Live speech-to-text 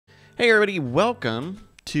Hey everybody, welcome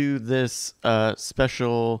to this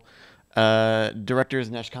special Director's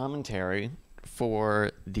Neshcommentary for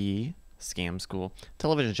the Scam School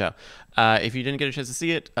television show. If you didn't get a chance to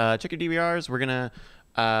see it, check your DVRs. We're gonna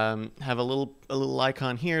have a little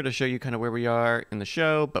icon here to show you kind of where we are in the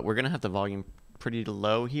show, but we're gonna have the volume pretty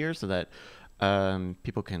low here so that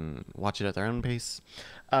people can watch it at their own pace.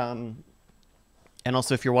 And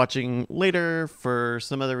also, if you're watching later for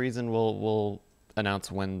some other reason, we'll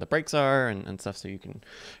announce when the breaks are and stuff, so you can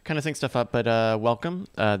kind of sync stuff up. But welcome.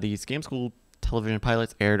 The Scam School television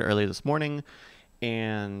pilots aired earlier this morning,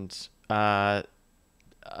 and I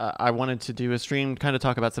wanted to do a stream, kind of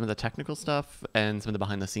talk about some of the technical stuff and some of the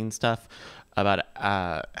behind the scenes stuff about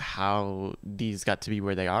how these got to be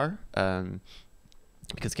where they are.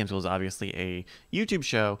 Because Scam School is obviously a YouTube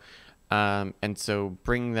show. And so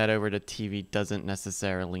bringing that over to TV doesn't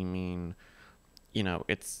necessarily mean,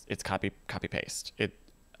 it's copy paste. It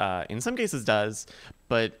in some cases does,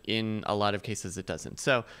 but in a lot of cases it doesn't.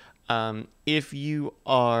 So if you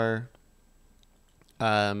are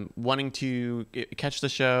wanting to catch the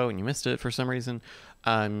show and you missed it for some reason,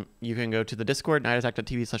 you can go to the Discord,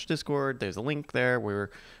 nightattack.tv/Discord. There's a link there where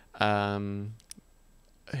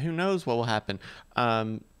who knows what will happen.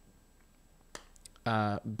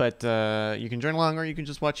 But you can join along, or you can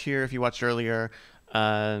just watch here if you watched earlier,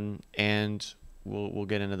 and we'll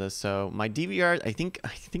get into this. So my DVR, I think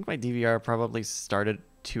my DVR probably started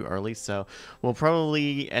too early, so we'll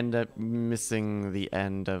probably end up missing the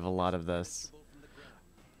end of a lot of this,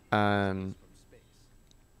 or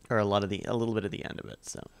a little bit of the end of it.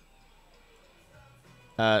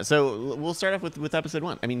 So we'll start off with episode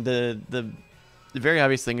 1. I mean, the very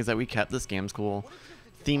obvious thing is that we kept the Scam School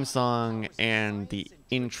theme song and the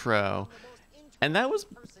intro, and that was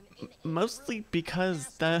mostly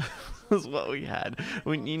because that was what we had.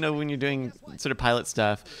 When you're doing sort of pilot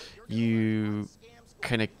stuff, you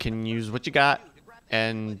kind of can use what you got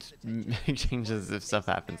and make changes if stuff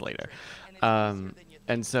happens later. And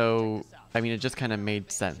so, I mean, it just kind of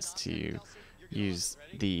made sense to use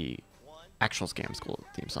the actual Scam School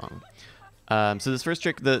theme song. So this first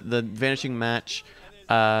trick, the vanishing match,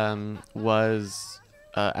 was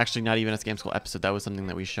actually not even a Scam School episode. That was something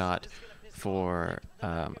that we shot for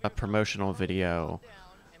a promotional video,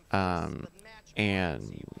 and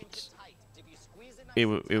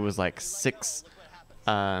it was like six.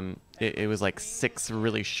 It was like 6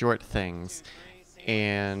 really short things,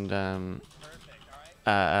 and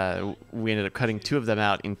we ended up cutting 2 of them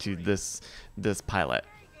out into this pilot.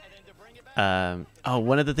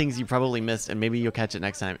 One of the things you probably missed, and maybe you'll catch it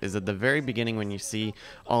next time, is at the very beginning when you see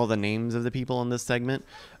all the names of the people in this segment.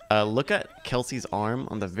 Look at Kelsey's arm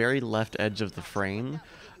on the very left edge of the frame.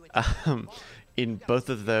 In both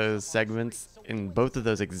of those segments, in both of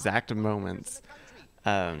those exact moments,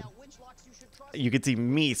 you could see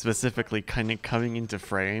me specifically kind of coming into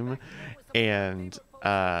frame, and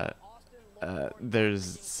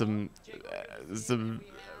there's some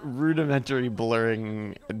rudimentary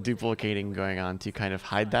blurring, duplicating going on to kind of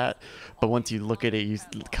hide that. But once you look at it,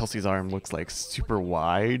 Kelsey's arm looks like super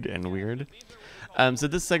wide and weird. So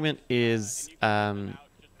this segment is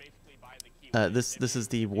this is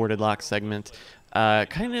the warded lock segment.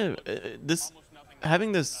 Having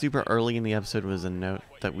this super early in the episode was a note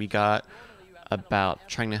that we got about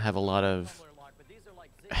trying to have a lot of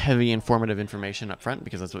heavy informative information up front,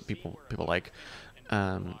 because that's what people like.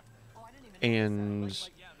 And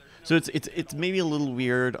so it's maybe a little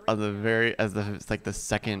weird on the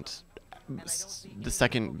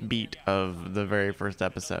second beat of the very first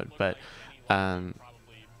episode, but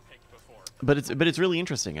it's really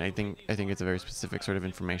interesting, and I think it's a very specific sort of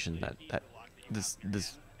information that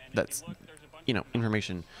that's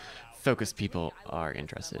information focused people are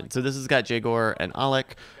interested in. So this has got Jagor and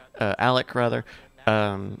Alec rather,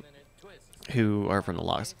 who are from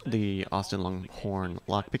the Austin Longhorn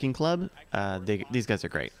Lockpicking Club. These guys are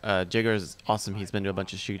great. Jagor is awesome. He's been to a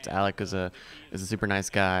bunch of shoots. Alec is a super nice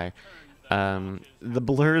guy. The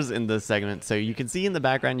blurs in this segment, so you can see in the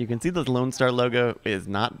background, you can see the Lone Star logo is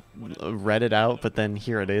not redded out, but then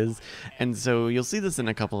here it is. And so you'll see this in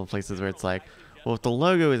a couple of places where it's like, well, if the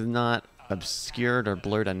logo is not obscured or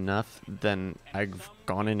blurred enough, then I've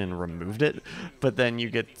gone in and removed it. But then you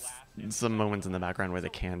get some moments in the background where the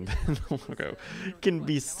logo can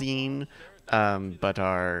be seen, but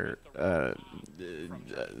are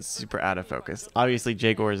super out of focus. Obviously,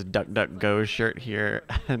 Jagor's Duck Duck Go shirt here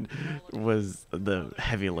and was the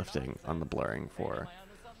heavy lifting on the blurring for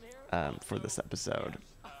this episode.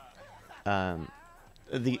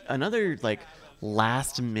 Another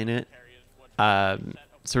last minute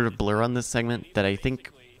sort of blur on this segment that I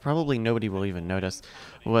think probably nobody will even notice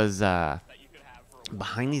was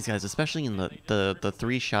behind these guys, especially in the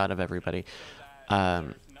three shot of everybody.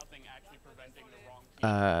 Um,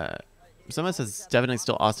 Someone says it's definitely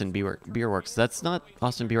still Austin Beerworks. That's not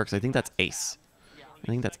Austin Beerworks. I think that's Ace.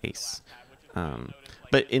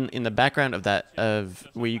 But in the background of that, of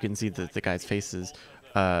where you can see the guys' faces,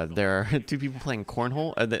 there are two people playing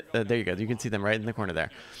cornhole. There you go. You can see them right in the corner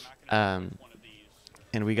there. And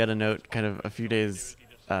we got a note kind of a few days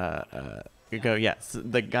ago. Yes,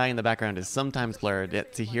 the guy in the background is sometimes blurred.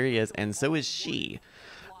 Yet, see, here he is, and so is she.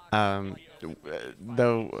 Though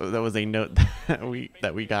that was a note that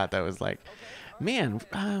we got that was like, man,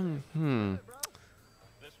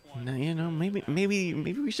 maybe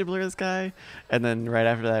we should blur this guy. And then right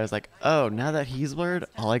after that, I was like, oh, now that he's blurred,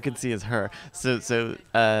 all I could see is her. So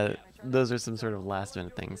those are some sort of last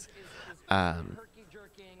minute things.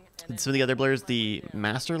 So the other blurs, the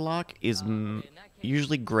master lock is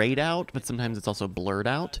usually grayed out, but sometimes it's also blurred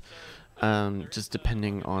out. Just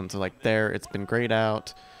depending on, so like there, it's been grayed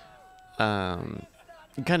out.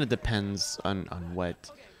 It kind of depends on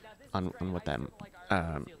what that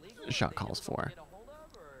shot calls for.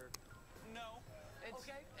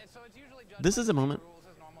 This is a moment. It'll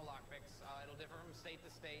differ from state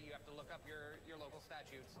to state. You have to look up your local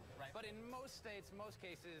statutes. But in most states, most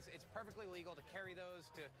cases, it's perfectly legal to carry those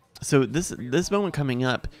to. So this moment coming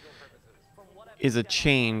up is a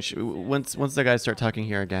change once the guys start talking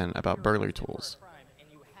here again about burglary tools.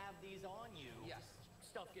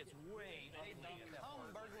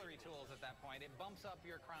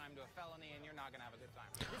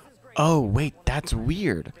 Oh, wait, that's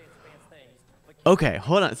weird. Okay,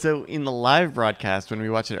 hold on. So in the live broadcast, when we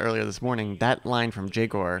watched it earlier this morning, that line from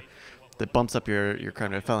Jagor that bumps up your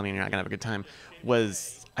crime to a felony and you're not going to have a good time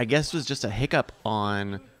was just a hiccup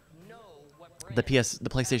on the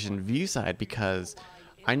PlayStation View side, because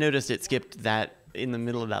I noticed it skipped that in the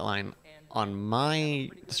middle of that line on my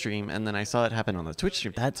stream, and then I saw it happen on the Twitch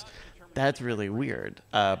stream. That's really weird,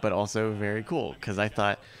 but also very cool, because I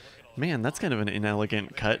thought, man, that's kind of an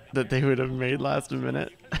inelegant cut that they would have made last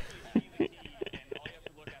minute.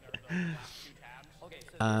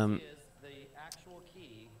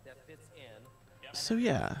 So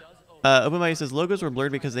yeah. OpenBody says logos were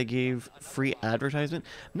blurred because they gave free advertisement.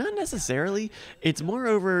 Not necessarily. It's more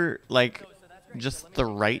over like just the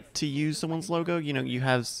right to use someone's logo. You know, you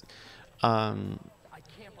have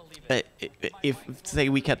if say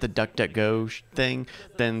we kept the DuckDuckGo thing,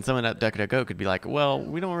 then someone at DuckDuckGo could be like, well,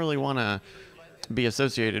 we don't really want to be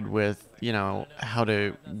associated with, you know, how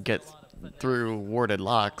to get through warded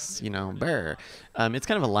locks, you know, brr. It's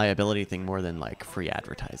kind of a liability thing more than like free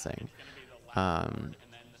advertising. So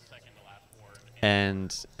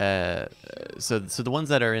the ones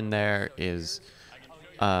that are in there is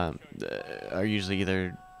are usually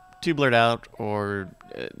either too blurred out or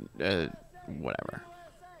whatever.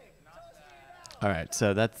 All right,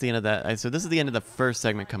 so that's the end of that. So this is the end of the first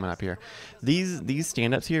segment coming up here. These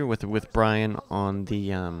stand-ups here with Brian on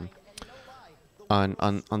the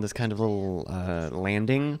on this kind of little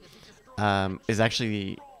landing is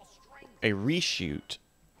actually a reshoot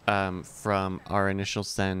from our initial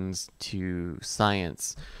sends to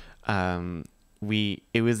Science. We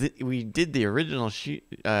did the original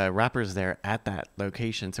rappers there at that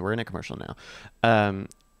location, so we're in a commercial now.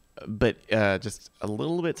 But just a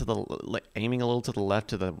little bit to the aiming a little to the left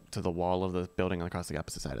to the wall of the building across the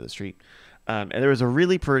opposite side of the street. And there was a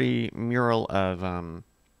really pretty mural of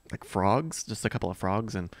like frogs, just a couple of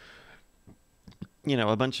frogs, and you know,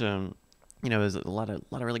 a bunch of, you know, there's a lot of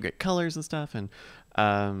really great colors and stuff. And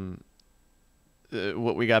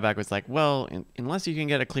what we got back was like, well, unless you can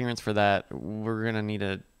get a clearance for that, we're gonna need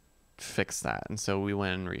to fix that. And so we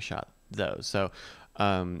went and reshot those. So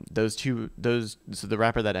so the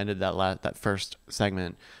rapper that ended that first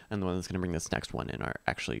segment and the one that's going to bring this next one in are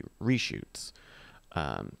actually reshoots.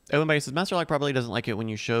 Everybody says Master Lock probably doesn't like it when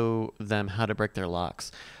you show them how to break their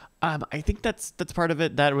locks. I think that's part of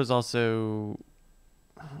it. That was also,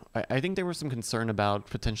 I think there was some concern about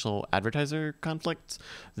potential advertiser conflicts,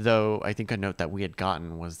 though I think a note that we had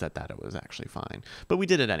gotten was that it was actually fine, but we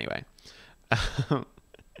did it anyway.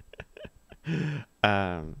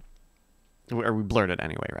 Or we blurred it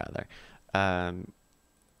anyway, rather. I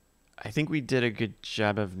think we did a good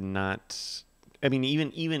job of not. I mean,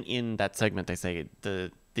 even in that segment, they say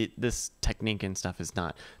this technique and stuff is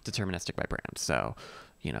not deterministic by brand. So,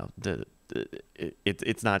 you know,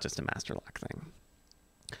 it's not just a master lock thing.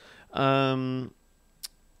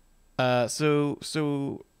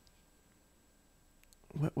 So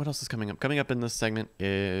what else is coming up? Coming up in this segment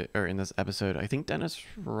or in this episode, I think Dennis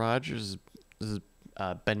Rogers'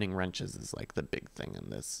 bending wrenches is like the big thing in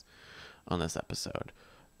this on this episode.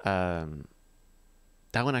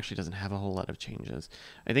 That one actually doesn't have a whole lot of changes.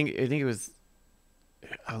 I think it was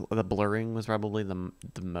the blurring was probably the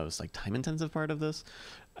most like time intensive part of this,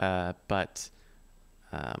 but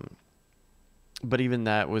even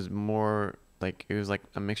that was more like it was like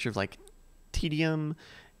a mixture of like tedium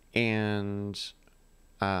and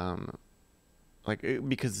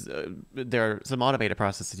because there are some automated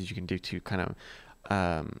processes you can do to kind of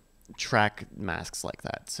track masks like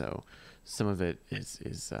that. So some of it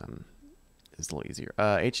is a little easier.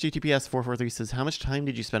 HTTPS 443 says, how much time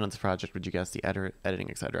did you spend on this project? Would you guess the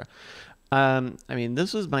editing, etc.? I mean,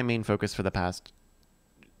 this was my main focus for the past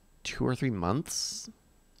 2 or 3 months,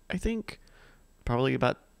 I think. Probably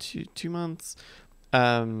about two months.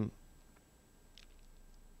 There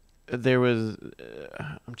was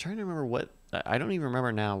I'm trying to remember what I don't even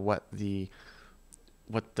remember now what the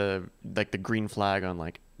like the green flag on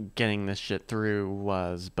like getting this shit through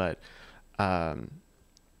was, but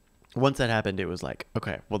once that happened, it was like,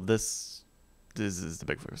 okay, well this is the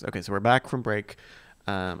big focus. Okay, so we're back from break.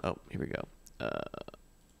 Oh, here we go. I'm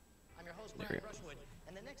your host, Bryce.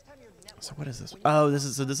 So what is this? Oh, this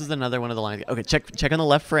is another one of the lines. Okay, check on the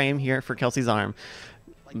left frame here for Kelsey's arm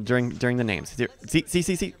during the names. Here,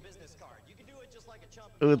 see.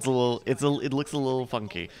 Oh, it looks a little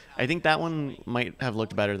funky. I think that one might have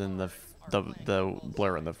looked better than the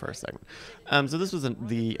blur in the first segment. So this was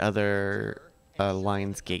the other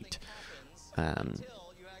Lionsgate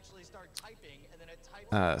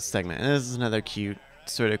segment, and this is another cute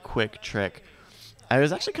sort of quick trick. I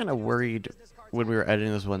was actually kind of worried when we were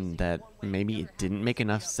editing this one that maybe it didn't make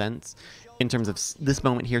enough sense in terms of this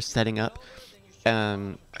moment here setting up.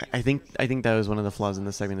 I think that was one of the flaws in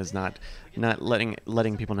this segment, is not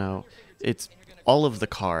letting people know. It's all of the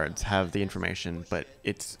cards have the information, but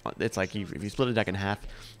it's like if you split a deck in half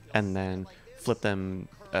and then flip them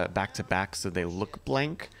back to back so they look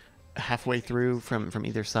blank halfway through from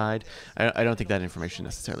either side. I don't think that information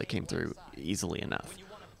necessarily came through easily enough.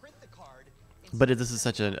 But this is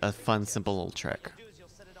such a fun, simple little trick.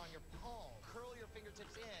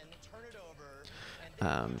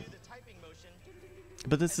 But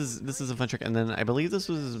this is a fun trick, and then I believe this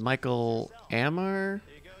was Michael Amar.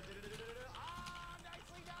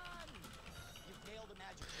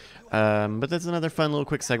 But that's another fun little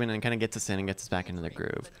quick segment, and kind of gets us in and gets us back into the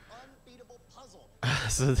groove.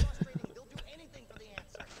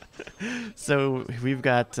 So we've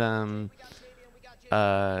got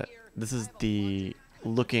this is the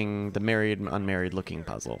married unmarried looking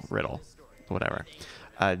puzzle riddle, whatever.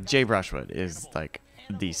 Jay Brushwood is like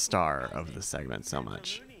the star of the segment so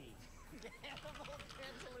much.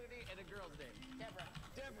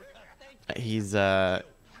 He's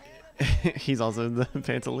he's also the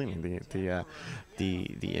Pantalini,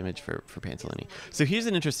 the image for Pantalini. So here's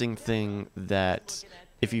an interesting thing that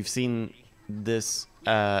if you've seen this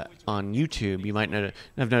on YouTube, you might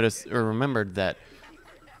have noticed or remembered that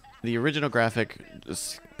the original graphic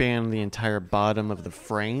spanned the entire bottom of the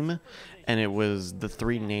frame, and it was the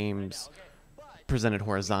 3 names presented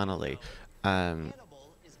horizontally. And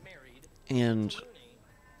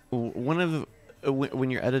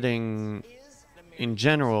when you're editing in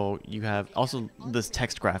general, you have also this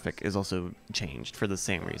text graphic is also changed for the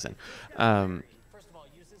same reason.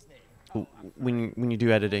 When you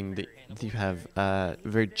do editing, you have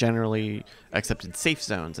very generally accepted safe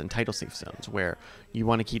zones and title safe zones where you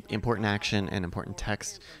want to keep important action and important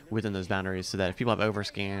text within those boundaries, so that if people have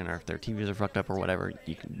overscan or if their TVs are fucked up or whatever,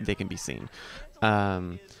 they can be seen.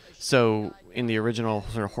 So in the original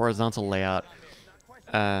sort of horizontal layout,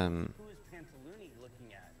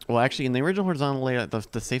 well, actually, in the original horizontal layout,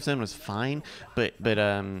 the safe zone was fine, but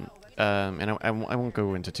and I won't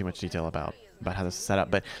go into too much detail about how this is set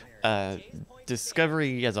up, but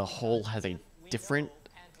Discovery as a whole has a different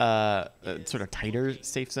sort of tighter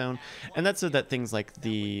safe zone, and that's so that things like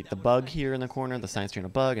the bug here in the corner, the science journal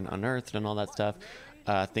bug and unearthed and all that stuff,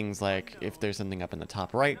 things like if there's something up in the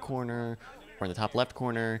top right corner or in the top left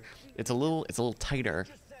corner, it's a little tighter,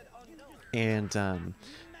 and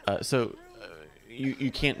so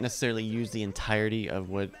you can't necessarily use the entirety of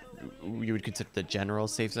what you would consider the general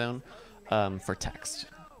safe zone for text.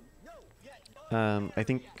 I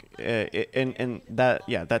think, and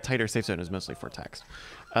that tighter safe zone is mostly for text.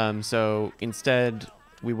 So instead,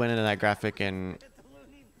 we went into that graphic and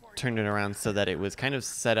turned it around so that it was kind of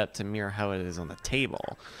set up to mirror how it is on the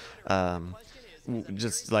table.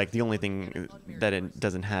 Just like the only thing that it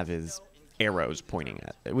doesn't have is arrows pointing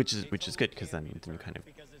at it, which is good, because then you kind of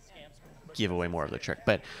give away more of the trick.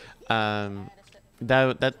 But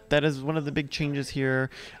that is one of the big changes here.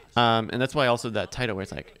 And that's why also that title where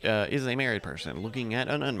it's like, is a married person looking at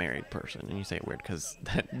an unmarried person, and you say it weird because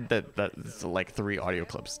that's like 3 audio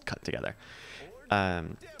clips cut together.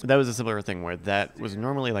 That was a similar thing where that was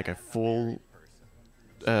normally like a full,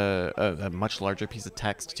 a much larger piece of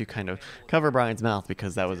text to kind of cover Brian's mouth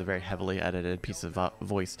because that was a very heavily edited piece of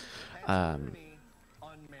voice.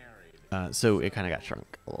 So it kind of got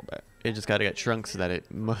shrunk a little bit. It just got to get shrunk so that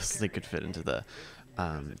it mostly could fit into the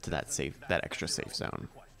to that extra safe zone.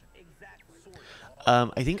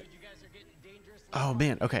 I think. Oh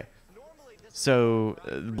man. Okay. So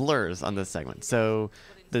blurs on this segment. So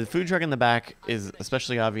the food truck in the back is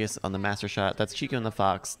especially obvious on the master shot. That's Chico and the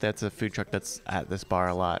Fox. That's a food truck that's at this bar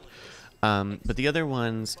a lot. But the other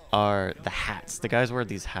ones are the hats. The guys wear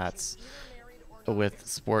these hats with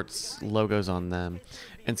sports logos on them.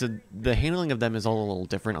 And so the handling of them is all a little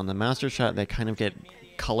different. On the master shot, they kind of get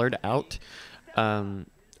colored out. Or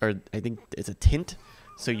I think it's a tint.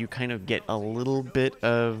 So you kind of get a little bit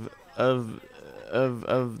of the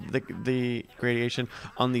gradation.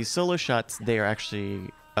 On these solo shots, they are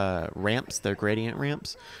actually ramps. They're gradient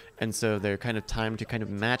ramps. And so they're kind of timed to kind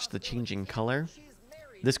of match the changing color.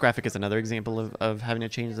 This graphic is another example of having to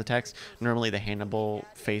change the text. Normally the Hannibal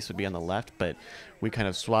face would be on the left, but we kind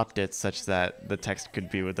of swapped it such that the text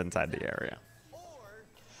could be within inside the area.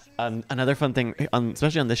 Another fun thing,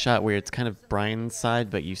 especially on this shot where it's kind of Brian's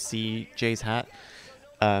side, but you see Jay's hat,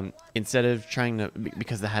 instead of trying to,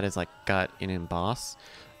 because the hat is like got an emboss,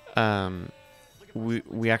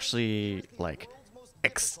 we actually like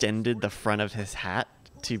extended the front of his hat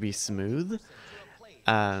to be smooth.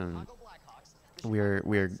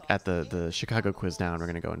 We're at the Chicago quiz now, and we're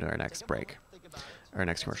gonna go into our next break, our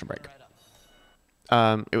next commercial break.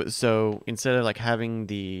 It was so instead of like having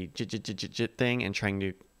the jit thing and trying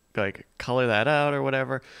to like color that out or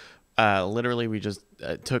whatever, literally we just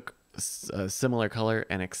took a similar color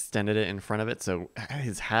and extended it in front of it. So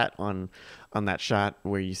his hat on that shot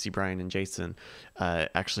where you see Brian and Jason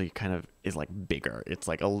actually kind of is like bigger. It's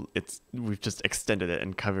like we've just extended it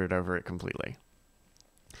and covered over it completely.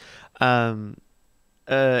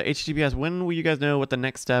 HTTPS, when will you guys know what the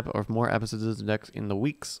next step or more episodes is next in the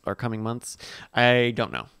weeks or coming months? I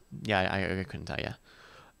don't know. Yeah, I couldn't tell you.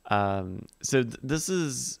 So this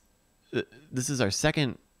is our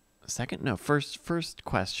first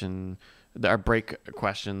question, our break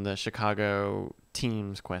question, the Chicago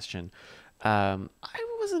teams question. I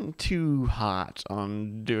wasn't too hot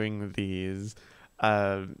on doing these.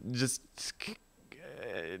 Just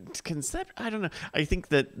concept. I don't know. I think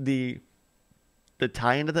that the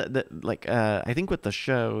tie into I think with the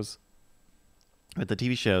shows, with the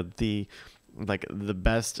TV show, the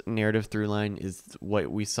best narrative through line is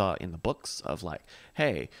what we saw in the books of like,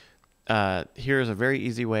 hey, here's a very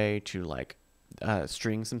easy way to like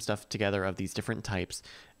string some stuff together of these different types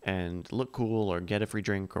and look cool or get a free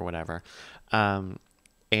drink or whatever. And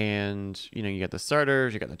you know, you got the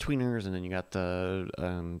starters, you got the tweeners, and then you got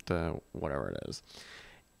the whatever it is.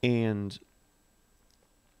 And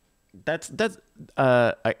that's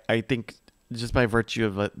I think just by virtue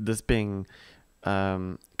of this being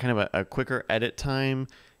kind of a quicker edit time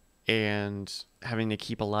and having to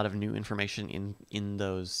keep a lot of new information in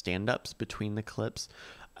those stand-ups between the clips,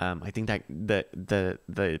 I think that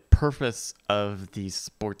the purpose of these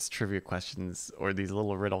sports trivia questions or these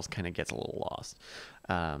little riddles kind of gets a little lost.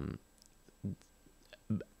 And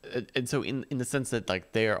so in the sense that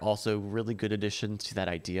like they are also really good additions to that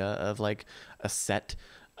idea of like a set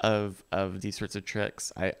of these sorts of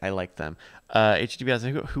tricks. I like them.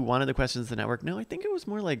 HTTPS, who wanted the questions to the network? No, I think it was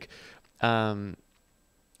more like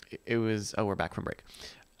it was, we're back from break.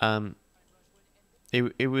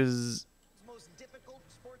 It was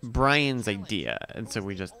Brian's idea, and so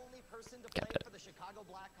we just kept it.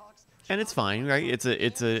 And it's fine, right? It's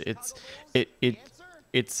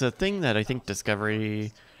a thing that I think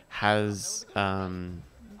Discovery has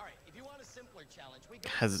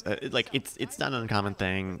like it's not an uncommon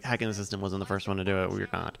thing. Hacking the System wasn't the first one to do it. We're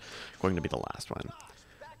not going to be the last one.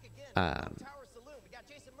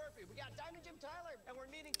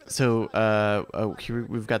 So here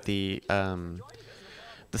we've got the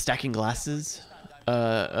stacking glasses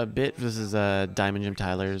a bit. This is Diamond Jim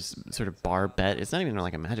Tyler's sort of bar bet. It's not even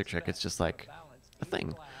like a magic trick. It's just like a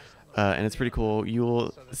thing. And it's pretty cool.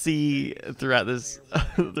 You'll see throughout this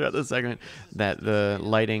segment that the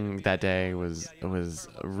lighting that day was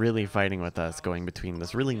really fighting with us, going between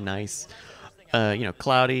this really nice,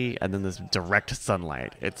 cloudy, and then this direct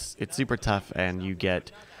sunlight. It's super tough, and you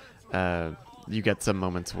get some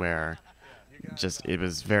moments where just it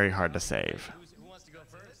was very hard to save.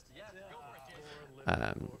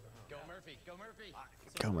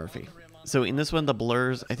 Go Murphy. So in this one, the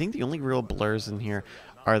blurs, I think the only real blurs in here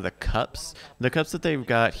are the cups. The cups that they've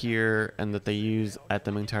got here and that they use at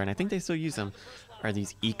the Moon Tower, and I think they still use them, are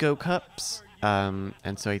these eco cups.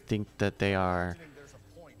 And so I think that they are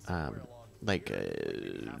like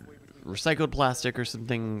recycled plastic or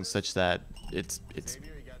something, such that it's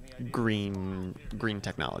green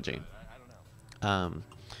technology. But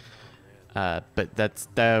that's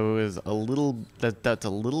a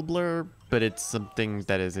little blur, but it's something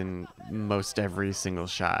that is in most every single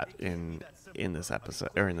shot in this episode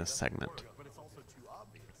or in this segment.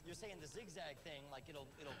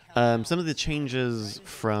 Some of the changes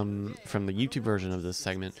from the YouTube version of this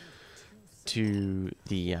segment to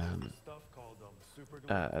the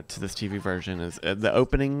to this TV version is the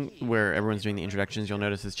opening where everyone's doing the introductions. You'll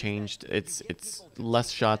notice has changed. It's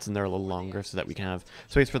less shots and they're a little longer so that we can have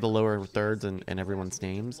space for the lower thirds and everyone's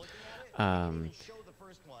names. A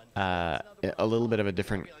little bit of a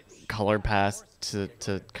different color pass to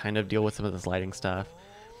kind of deal with some of this lighting stuff,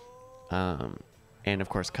 and of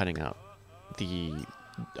course cutting out the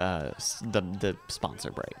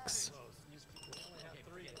sponsor breaks.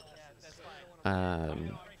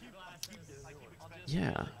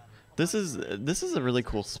 Yeah, this is a really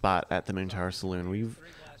cool spot at the Moon Tower Saloon.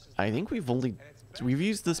 I think we've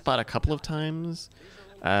used this spot a couple of times.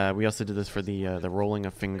 We also did this for the rolling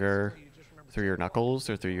a finger through your knuckles,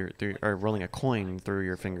 or or rolling a coin through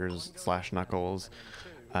your fingers / knuckles,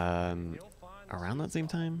 around that same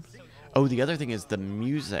time. Oh, the other thing is the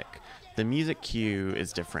music. The music cue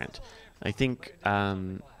is different. I think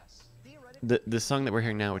the song that we're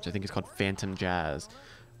hearing now, which I think is called Phantom Jazz,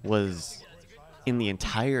 was in the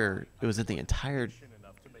entire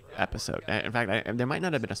episode. In fact, there might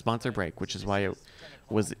not have been a sponsor break, which is why it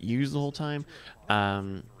was used the whole time.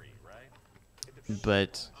 But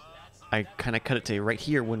I kind of cut it to right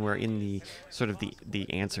here when we're in the sort of the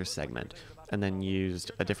answer segment, and then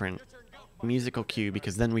used a different musical cue,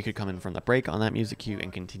 because then we could come in from the break on that music cue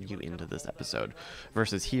and continue into this episode,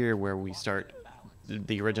 versus here where we start.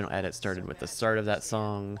 The original edit started with the start of that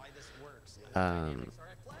song, or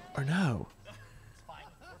no.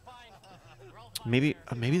 Maybe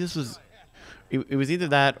this was. It was either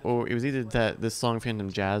that, or it was either that this song Phantom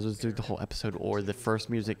Jazz was through the whole episode, or the first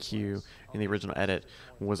music cue in the original edit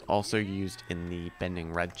was also used in the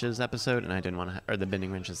Bending Wrenches episode, and I didn't want to, or the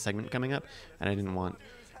Bending Wrenches segment coming up, and I didn't want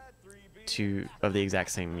two of the exact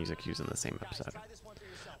same music cues in the same episode.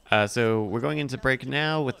 So we're going into break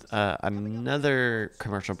now with another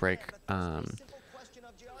commercial break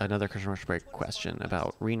question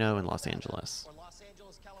about Reno and Los Angeles.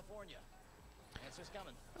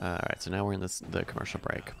 All right, so now we're in the commercial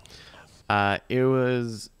break. It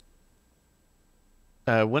was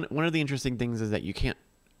one of the interesting things is that you can't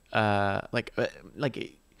the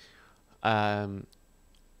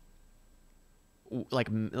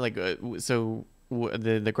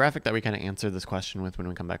graphic that we kind of answer this question with when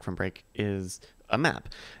we come back from break is a map,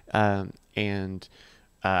 and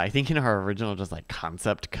I think in our original just like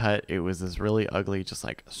concept cut, it was this really ugly just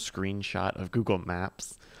like screenshot of Google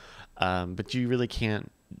Maps, but you really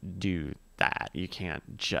can't do that. You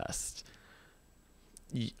can't just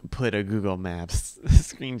put a Google Maps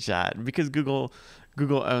screenshot, because Google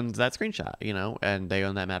owns that screenshot, and they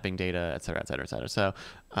own that mapping data, et cetera, et cetera, et cetera. So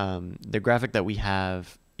the graphic that we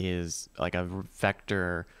have is like a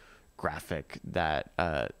vector graphic that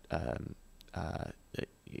I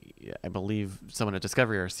believe someone at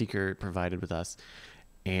Discovery or Seeker provided with us,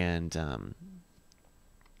 and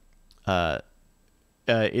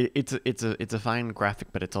it's a fine graphic,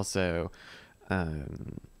 but it's also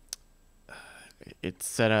it's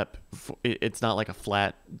set up. It's not like a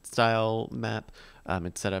flat style map.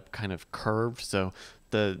 It's set up kind of curved, so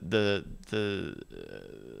the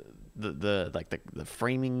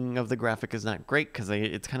framing of the graphic is not great, because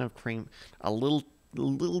it's kind of framed a little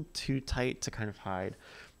too tight to kind of hide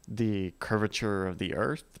the curvature of the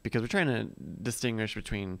Earth, because we're trying to distinguish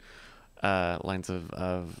between lines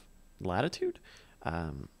of latitude.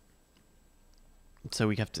 So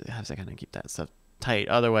we have to kind of keep that stuff tight.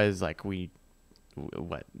 Otherwise, like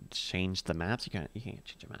change the maps? You can't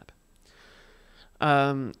change a map.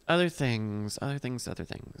 Other things.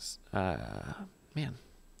 Man.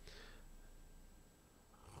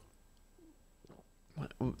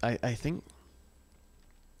 I think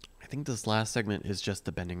this last segment is just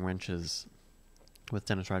the Bending Wrenches with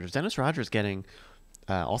Dennis Rogers. Dennis Rogers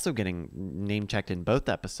also getting name checked in both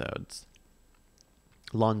episodes.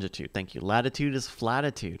 Longitude, thank you. Latitude is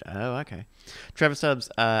flatitude. Oh, okay. Travis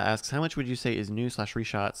Stubbs asks, how much would you say is new /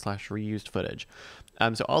 reshot / reused footage?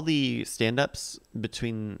 So all the stand-ups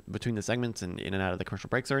between the segments and in and out of the commercial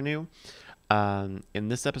breaks are new. In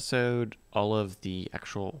this episode, all of the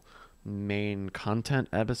actual main content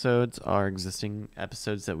episodes are existing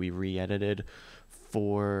episodes that we re-edited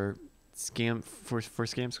for Scam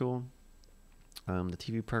School, the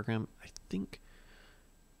TV program, I think.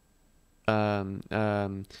 And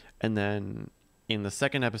then in the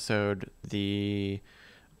second episode, the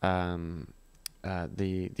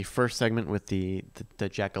first segment with the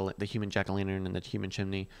human jack-o'-lantern and the human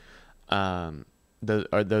chimney,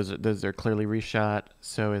 those are clearly reshot.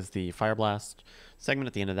 So is the fire blast segment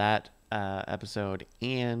at the end of that episode,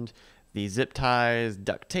 and the zip ties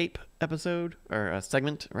duct tape episode, or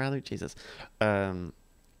segment rather, Jesus,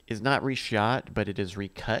 is not reshot, but it is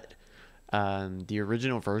recut. The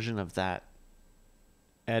original version of that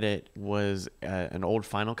edit was an old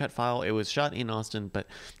Final Cut file. It was shot in Austin, but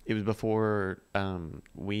it was before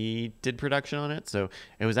we did production on it. So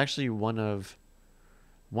it was actually one of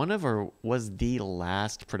or was the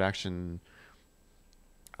last production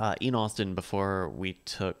in Austin before we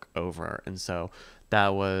took over. And so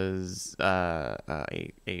that was a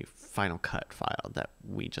Final Cut file that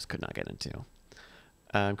we just could not get into.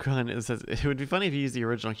 It says, it would be funny if you used the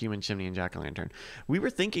original human chimney and jack-o'-lantern. We were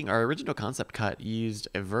thinking our original concept cut used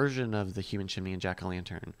a version of the human chimney and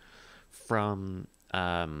jack-o'-lantern from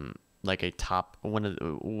like a top one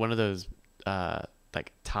of those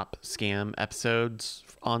like top scam episodes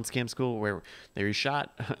on Scam School, where they reshot.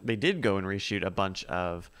 They did go and reshoot a bunch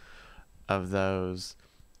of those.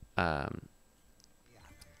 And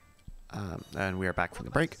we are back from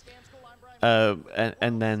the break.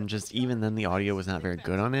 And then just even then the audio was not very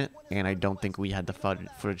good on it, and I don't think we had the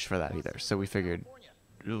footage for that either. So we figured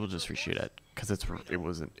we'll just reshoot it because it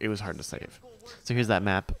was hard to save. So here's that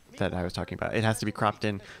map that I was talking about. It has to be cropped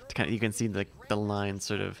in to kind of, you can see the lines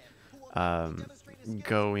sort of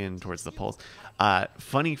go in towards the poles.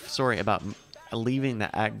 Funny story about leaving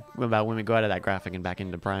that about when we go out of that graphic and back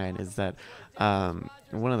into Brian is that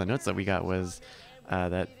one of the notes that we got was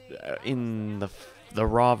that in the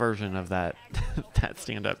raw version of that that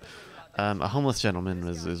stand-up, a homeless gentleman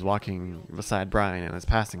was walking beside Brian and was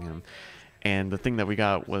passing him, and the thing that we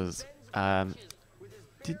got was,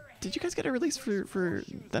 did you guys get a release for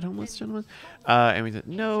that homeless gentleman? And we said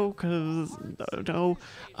no, cause no.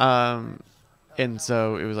 And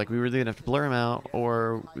so it was like we were either gonna have to blur him out,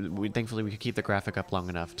 or thankfully we could keep the graphic up long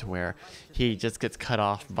enough to where he just gets cut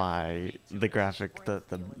off by the graphic, the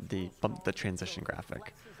transition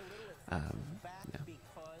graphic.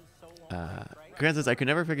 Grant says, I could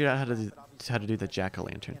never figure out how to do the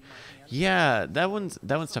jack-o'-lantern. Yeah, that one's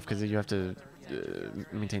tough because you have to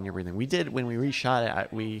maintain your breathing. We did when we reshot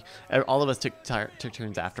it. All of us took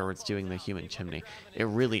turns afterwards doing the human chimney. It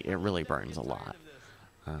really burns a lot.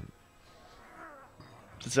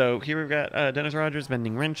 So here we've got Dennis Rogers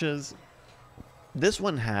bending wrenches. This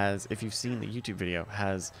one has, if you've seen the YouTube video,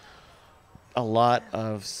 has a lot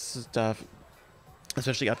of stuff,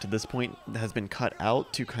 especially up to this point, that has been cut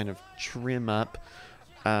out to kind of trim up,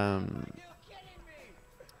 to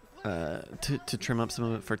trim up some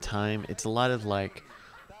of it for time. It's a lot of like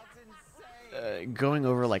going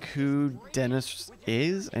over like who Dennis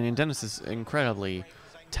is, and Dennis is incredibly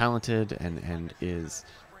talented and is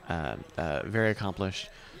very accomplished,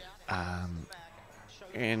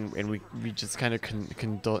 and we just kind of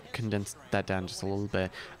condensed that down just a little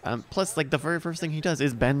bit. Plus, like the very first thing he does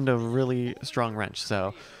is bend a really strong wrench,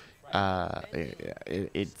 so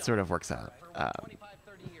it sort of works out.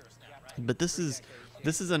 But this is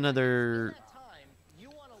another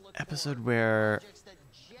episode where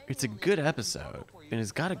it's a good episode and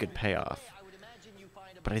it's got a good payoff.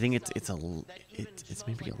 But I think it's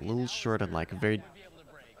maybe a little short on like very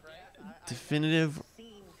definitive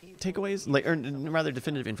takeaways, like, or rather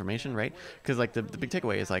definitive information, right? Because like the big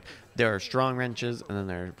takeaway is like there are strong wrenches and then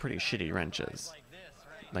there are pretty shitty wrenches,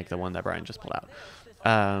 like the one that Brian just pulled out.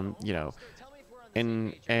 You know,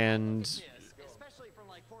 and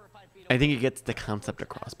I think it gets the concept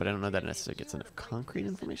across, but I don't know that it necessarily gets enough concrete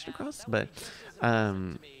information across. But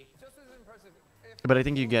I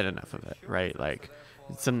think you get enough of it, right? Like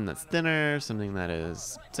something that's thinner, something that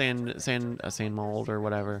is sand mold or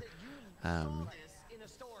whatever.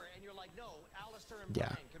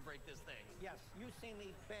 Yeah.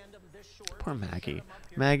 Poor Maggie.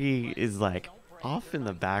 Maggie is like off in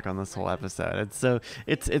the back on this whole episode. And so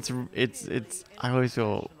it's I always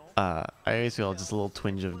feel just a little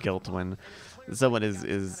twinge of guilt when someone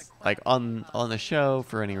is like on the show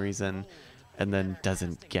for any reason and then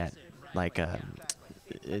doesn't get like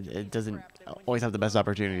it doesn't always have the best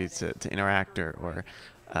opportunities to interact or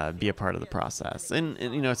be a part of the process. And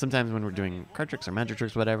you know, sometimes when we're doing card tricks or magic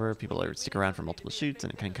tricks, whatever, people are stick around for multiple shoots,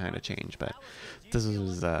 and it can kind of change. But this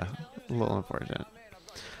was a little unfortunate.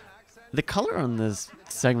 The color on this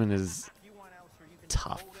segment is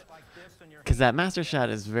tough because that master shot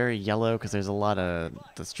is very yellow because there's a lot of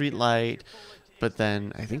the street light. But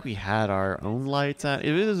then I think we had our own lights out.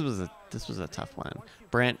 This was a tough one.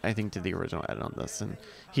 Brant, I think, did the original edit on this, and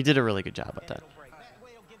he did a really good job at that.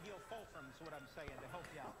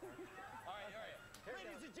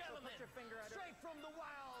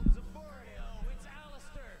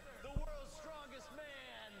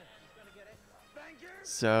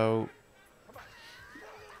 So,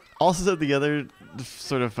 also the other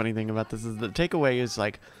sort of funny thing about this is the takeaway is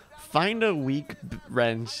like, find a weak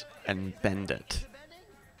wrench and bend it.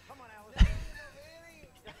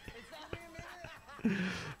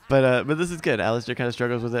 But this is good. Alistair kind of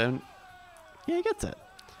struggles with it, and yeah, he gets it.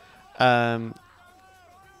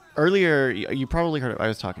 Earlier, you probably heard it. I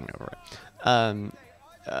was talking over it.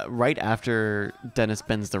 Right after Dennis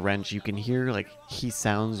bends the wrench, you can hear like he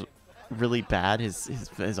sounds really bad.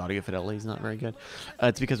 His audio fidelity is not very good.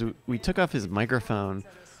 It's because we took off his microphone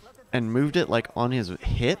and moved it like on his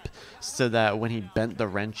hip so that when he bent the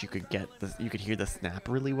wrench, you could hear the snap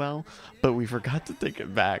really well. But we forgot to take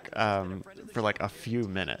it back for like a few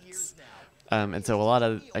minutes, and so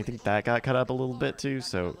I think that got cut up a little bit too.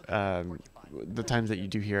 So the times that you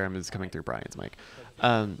do hear him is coming through Brian's mic.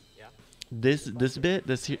 This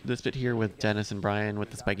bit here with Dennis and Brian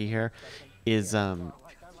with the spiky hair is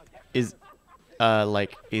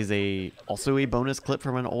also a bonus clip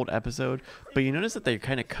from an old episode, but you notice that they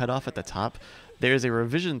kind of cut off at the top. There's a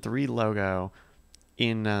Revision 3 logo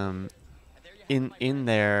in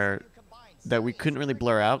there that we couldn't really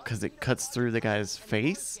blur out because it cuts through the guy's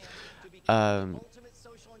face, and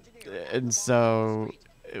so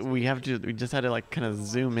we just had to like kind of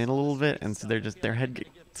zoom in a little bit, and so their head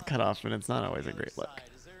gets cut off, and it's not always a great look.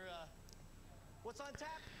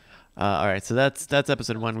 All right, so that's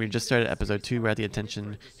episode 1. We just started episode 2. We're at the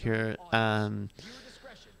attention here.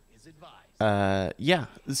 Yeah.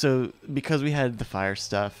 So because we had the fire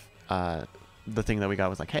stuff, the thing that we got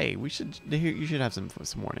was like, hey, you should have some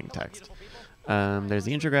warning text. There's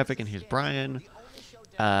the infographic, and here's Brian.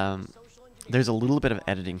 There's a little bit of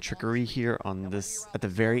editing trickery here on this at the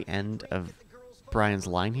very end of Brian's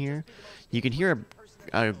line here. You can hear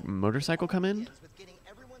a motorcycle come in.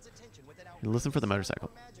 Listen for the motorcycle.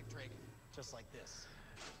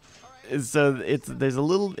 So it's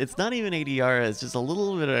not even ADR. It's just a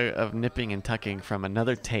little bit of nipping and tucking from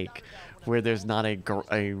another take, where there's not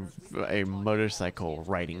a motorcycle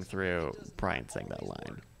riding through Brian saying that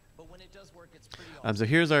line. So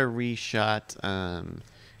here's our reshot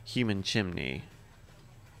human chimney.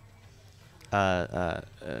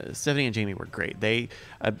 Stephanie and Jamie were great.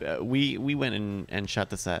 We went and shot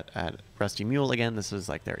this at Rusty Mule again. This was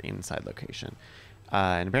like their inside location.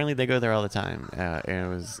 And apparently they go there all the time.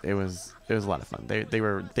 And it was a lot of fun. They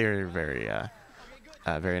were very very.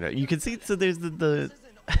 You can see, so there's the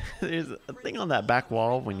there's a thing on that back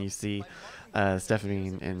wall when you see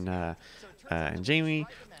Stephanie and Jamie.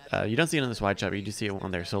 You don't see it on this wide shot, but you do see it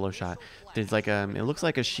on their solo shot. There's like it looks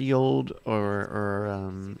like a shield or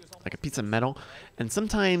like a piece of metal, and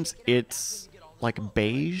sometimes it's like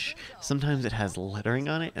beige. Sometimes it has lettering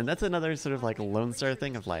on it, and that's another sort of like Lone Star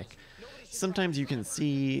thing of like. Sometimes you can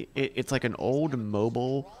see it's like an old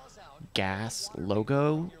Mobile gas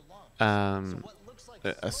logo,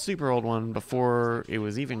 a super old one before it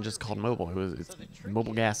was even just called Mobile. It's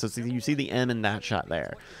Mobile Gas. So you see the M in that shot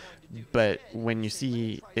there, but when you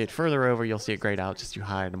see it further over, you'll see it grayed out just to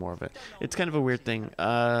hide more of it. It's kind of a weird thing.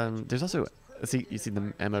 There's also you see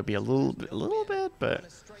the MOB a little bit, but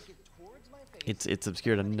it's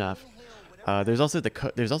obscured enough. There's also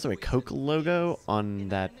a Coke logo on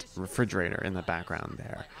that refrigerator in the background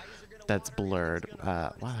there. That's blurred.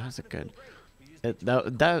 Wow, that's a good.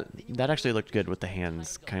 That actually looked good with the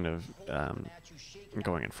hands kind of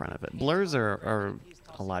going in front of it. Blurs are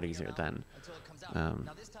a lot easier than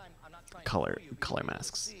color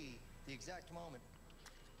masks.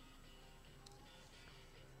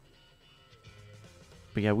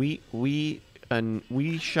 But yeah, we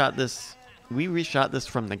shot this. We reshot this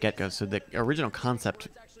from the get-go, so the original concept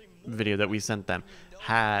video that we sent them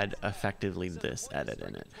had effectively this edit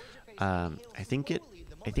in it. I think it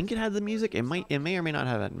had the music. It may or may not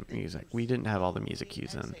have had music. We didn't have all the music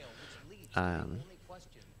cues in.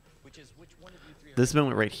 This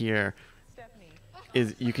moment right here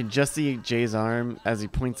is you can just see Jay's arm as he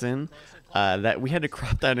points in. That we had to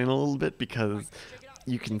crop that in a little bit because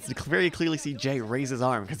you can very clearly see Jay raise his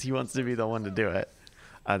arm because he wants to be the one to do it.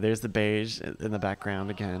 There's the beige in the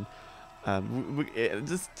background again.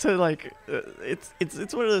 Just to like,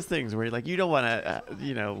 it's one of those things where like you don't want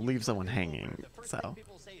to leave someone hanging. So, all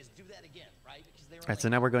right, so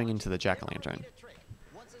now we're going into the jack-o'-lantern.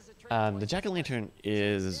 The jack-o'-lantern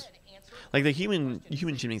is like the human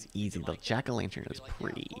chimney is easy. The jack-o'-lantern is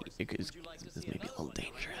pretty. Is maybe a little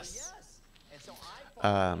dangerous.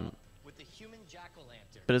 But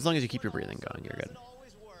as long as you keep your breathing going, you're good.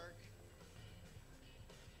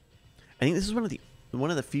 I think this is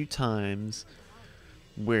one of the few times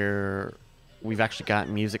where we've actually got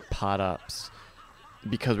music pot ups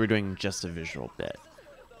because we're doing just a visual bit.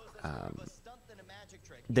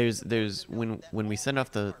 There's when we send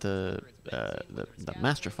off the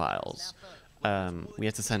master files, we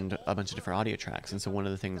have to send a bunch of different audio tracks, and so one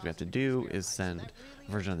of the things we have to do is send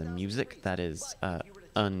a version of the music that is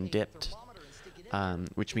undipped,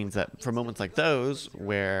 which means that for moments like those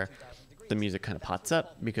where the music kind of pots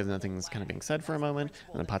up because nothing's kind of being said for a moment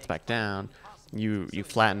and then pots back down, you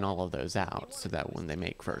flatten all of those out so that when they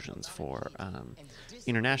make versions for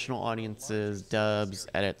international audiences, dubs,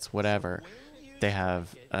 edits, whatever, they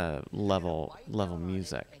have level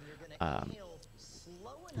music. But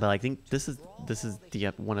I think this is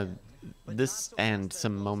the one of this and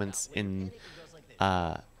some moments in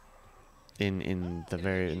the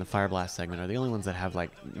Fire Blast segment are the only ones that have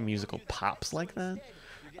like musical pops like that.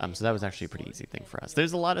 So that was actually a pretty easy thing for us.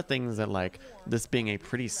 There's a lot of things that, like, this being a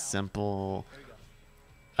pretty simple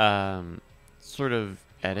sort of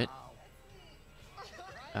edit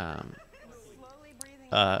sort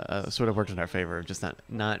of worked in our favor, just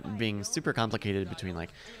not being super complicated between, like,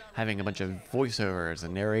 having a bunch of voiceovers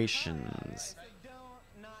and narrations.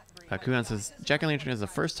 Kuhan says, Jack-o'-lantern is the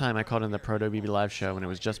first time I called in the Proto BB Live show when it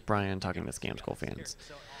was just Brian talking to Scam School fans.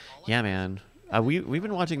 Yeah, man. We've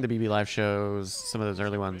been watching the BB Live shows, some of those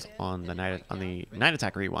early ones on the Night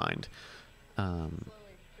Attack Rewind.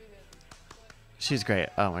 She's great.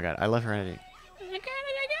 Oh my god, I love her energy. I got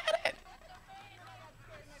it.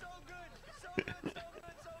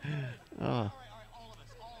 Oh. All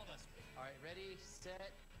right, ready,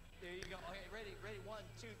 set. There you go. Okay, ready. 1,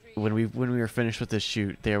 2, 3. When we were finished with this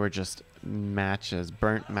shoot, there were just matches,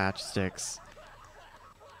 burnt matchsticks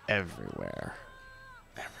everywhere.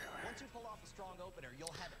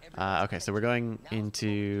 Okay, so we're going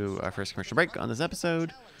into our first commercial break on this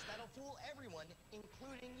episode.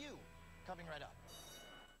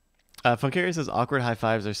 Funkari says awkward high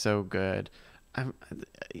fives are so good.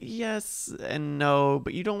 Yes and no,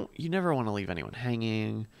 but you never want to leave anyone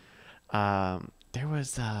hanging. There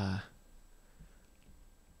was oh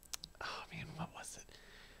man, what was it?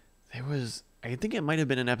 There was, I think it might have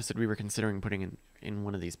been an episode we were considering putting in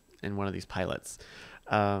one of these pilots,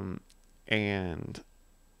 and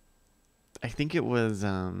I think it was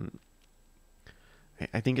I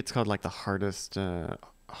think it's called like the hardest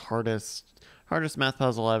math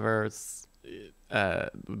puzzle ever. It's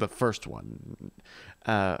the first one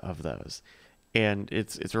of those, and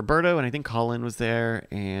it's Roberto, and I think Colin was there,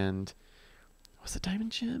 and was it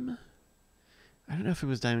Diamond Jim? I don't know if it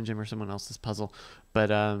was Diamond Jim or someone else's puzzle, but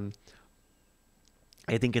I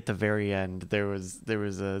think at the very end there was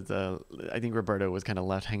I think Roberto was kind of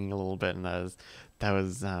left hanging a little bit, and that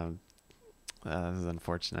was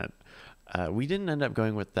unfortunate. We didn't end up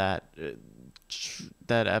going with that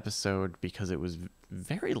episode because it was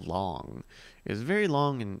very long. It was very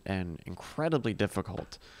long and incredibly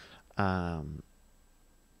difficult.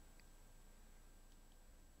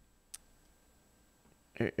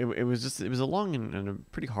 It was a long and a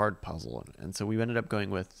pretty hard puzzle, and so we ended up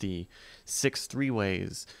going with the 6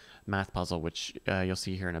 3-ways math puzzle, which you'll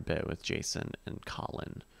see here in a bit with Jason and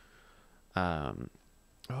Colin. I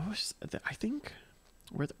think,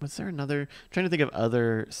 was there another? I'm trying to think of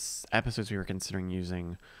other episodes we were considering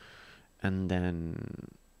using, and then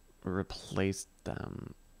replaced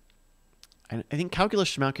them. I think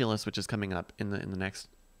Calculus Schmalculus, which is coming up in the next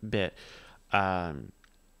bit.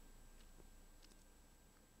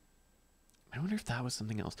 I wonder if that was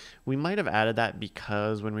something else. We might have added that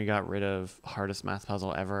because when we got rid of Hardest Math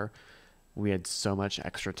Puzzle Ever, we had so much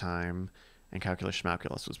extra time, and Calculus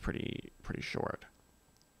Schmalculus was pretty short.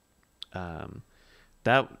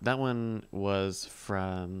 That one was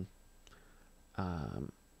from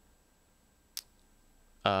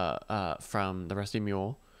the Rusty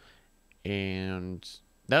Mule, and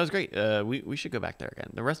that was great. We should go back there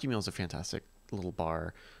again. The Rusty Mule is a fantastic little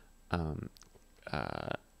bar.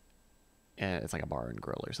 It's like a bar and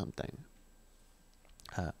grill or something.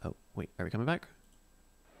 Oh wait, are we coming back?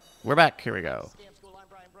 We're back. Here we go.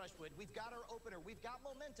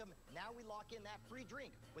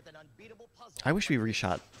 I wish we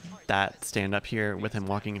reshot that stand up here with him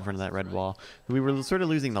walking in front of that red wall. We were sort of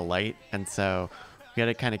losing the light, and so we got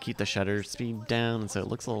to kind of keep the shutter speed down, and so it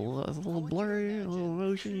looks a little blurry, a little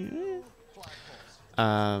motion.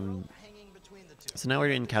 So now we're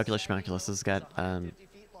in Calculus Schmalculus. This has got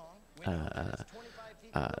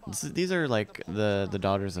these are like the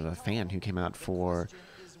daughters of a fan who came out for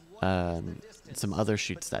some other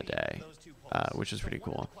shoots that day, which is pretty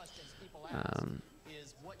cool.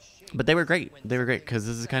 But they were great. They were great because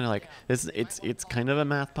this is kind of like this. It's kind of a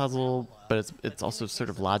math puzzle, but it's also sort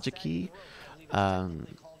of logic-y. And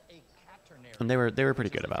they were pretty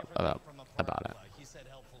good about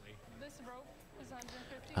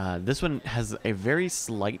it. This one has a very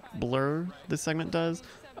slight blur. This segment does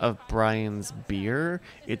of Brian's beer.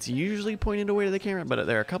 It's usually pointed away to the camera, but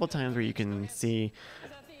there are a couple times where you can see.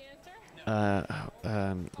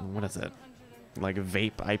 What is it? Like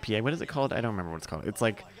vape IPA. What is it called? I don't remember what it's called. It's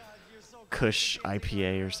like Kush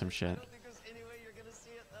IPA or some shit.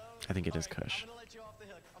 I think it is Kush.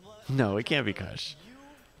 No, it can't be Kush.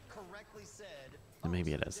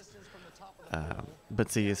 Maybe it is. But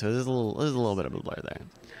see, so there's a little bit of a blur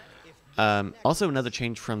there. Also, another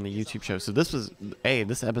change from the YouTube show. So this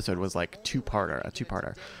episode was like a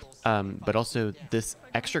two-parter. But also this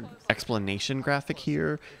extra explanation graphic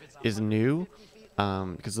here is new.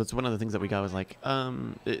 Because that's one of the things that we got was like,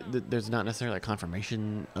 there's not necessarily a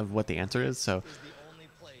confirmation of what the answer is. So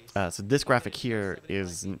this graphic here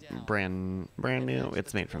is brand new.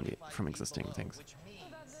 It's made from existing things.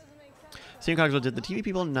 Stephen Cogswell, did the TV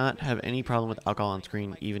people not have any problem with alcohol on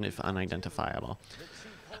screen, even if unidentifiable?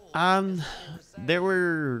 There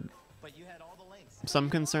were some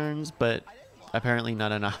concerns, but apparently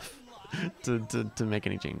not enough to make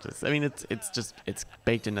any changes. I mean, it's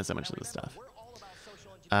baked into so much of the stuff.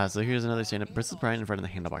 So here's another stand-up. Bryce is Brian in front of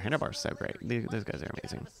the handlebar. Handlebar's so great. Those guys are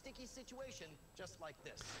amazing.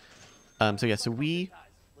 So yeah, so we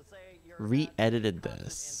re-edited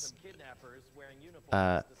this.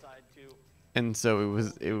 And so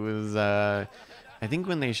it was I think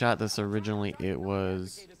when they shot this originally it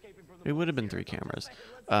would have been 3 cameras.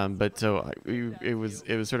 But so it was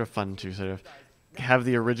sort of fun to sort of have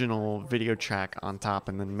the original video track on top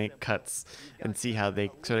and then make cuts and see how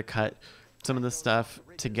they sort of cut some of the stuff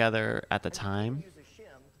together at the time.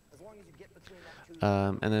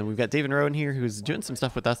 And then we've got David Rowan here who's doing some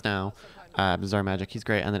stuff with us now. Bizarre Magic, he's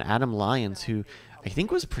great. And then Adam Lyons, who I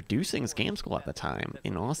think was producing Scam School at the time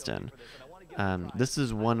in Austin. This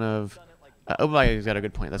is one of... he's got a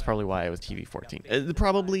good point. That's probably why it was TV14.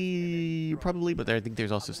 Probably, but I think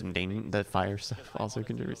there's also some that fire stuff also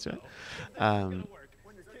contributes to it.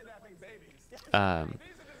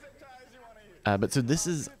 But so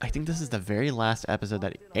I think this is the very last episode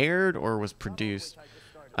that aired or was produced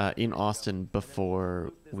in Austin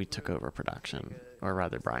before we took over production, or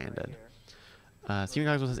rather Brian did. Stephen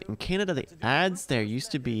Cogswell says, in Canada, the ads there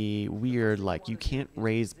used to be weird, like you can't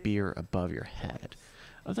raise beer above your head.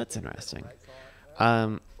 Oh, that's interesting.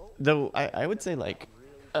 Though I would say like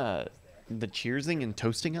the cheersing and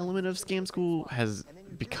toasting element of Scam School has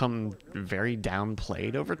become very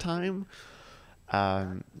downplayed over time.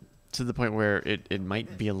 To the point where it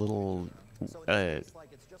might be a little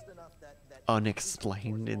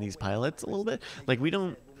unexplained in these pilots a little bit. Like we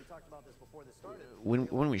don't...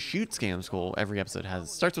 When we shoot Scam School, every episode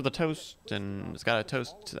starts with a toast, and it's got a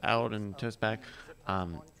toast out and toast back.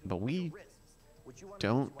 But we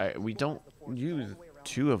don't use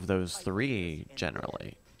 2 of those 3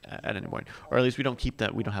 generally at any point, or at least we don't keep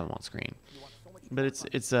that. We don't have them on screen. But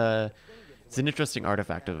it's an interesting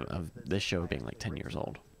artifact of this show being like 10 years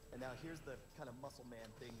old.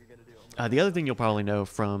 The other thing you'll probably know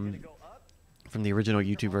from the original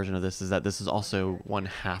YouTube version of this is that this is also one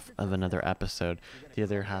half of another episode. The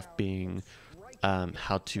other half being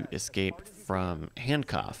how to escape from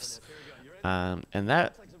handcuffs, and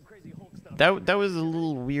that was a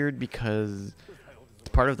little weird because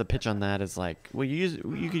part of the pitch on that is like, well, you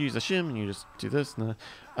could use a shim and you just do this, and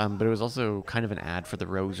but it was also kind of an ad for the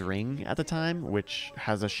Rose Ring at the time, which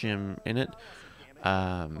has a shim in it,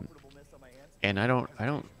 and I don't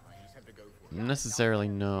necessarily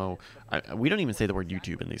know. We don't even say the word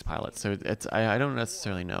YouTube in these pilots, so I don't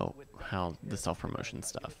necessarily know how the self-promotion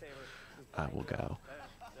stuff will go.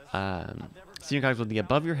 Stephen Cogswell, the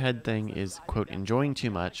above your head thing is, quote, enjoying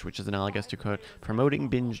too much, which is analogous to, quote, promoting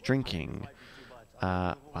binge drinking.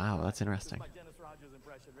 Wow, that's interesting.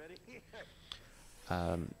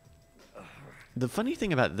 The funny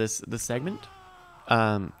thing about this segment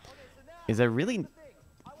is that really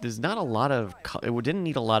there's not a lot of it didn't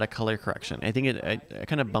need a lot of color correction. I think it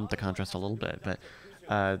kind of bumped the contrast a little bit, but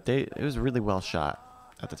it was really well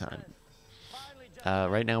shot at the time.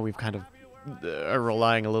 Right now we've kind of are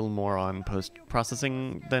relying a little more on post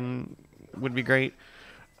processing than would be great.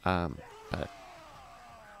 But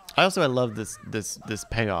I love this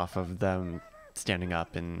payoff of them standing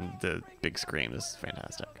up in the big screen. This is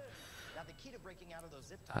fantastic.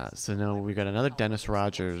 So now we got another Dennis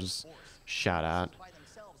Rogers shout out.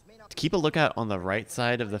 To keep a lookout on the right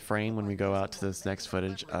side of the frame when we go out to this next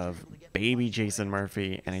footage of baby Jason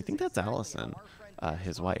Murphy, and I think that's Allison,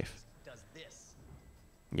 his wife.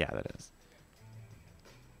 Yeah, that is.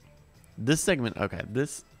 This segment, okay,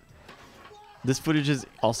 this footage is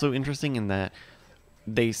also interesting in that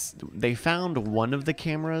they found one of the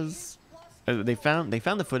cameras. They found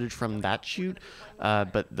the footage from that shoot,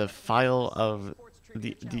 but the file of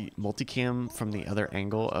the multicam from the other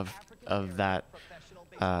angle of that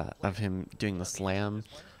of him doing the slam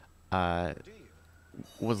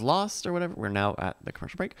was lost or whatever. We're now at the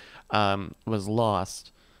commercial break. Was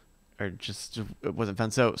lost or just it wasn't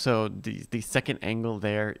found. So the second angle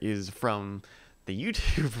there is from the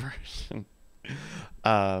YouTube version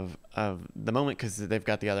of the moment, because they've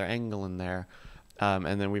got the other angle in there,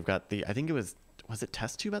 and then we've got the, I think it was it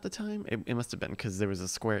test tube at the time? It must have been, because there was a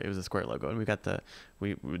square. It was a square logo, and we got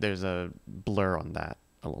there's a blur on that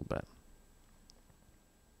a little bit.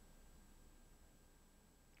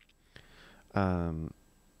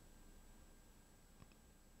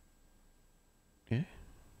 Yeah.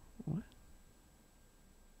 What?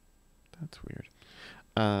 That's weird.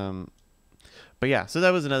 But yeah, so that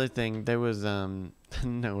was another thing. There was no,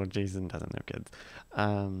 Jason doesn't have kids.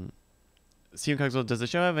 CM Cogswell, does the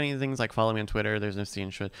show have any things like follow me on Twitter? There's no scene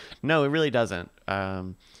should. No, it really doesn't.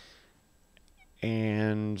 And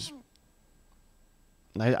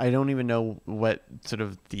I don't even know what sort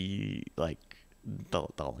of the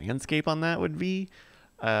landscape on that would be.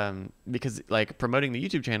 Because like promoting the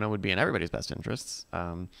YouTube channel would be in everybody's best interests.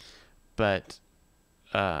 But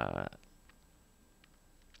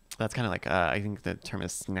that's kind of like I think the term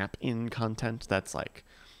is snap-in content. That's like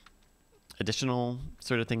additional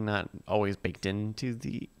sort of thing, not always baked into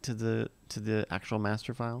the actual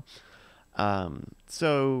master file.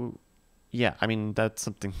 So yeah, I mean that's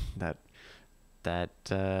something that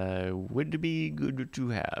would be good to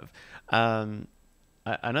have.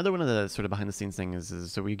 Another one of the sort of behind the scenes things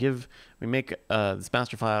is so we make this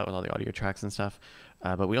master file with all the audio tracks and stuff,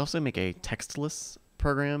 but we also make a textless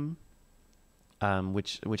program,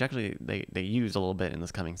 which actually they use a little bit in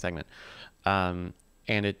this coming segment, and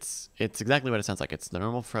it's exactly what it sounds like. It's the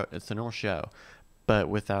normal show, but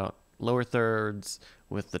without lower thirds,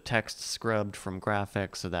 with the text scrubbed from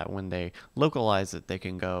graphics, so that when they localize it, they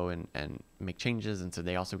can go and make changes, and so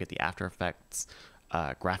they also get the After Effects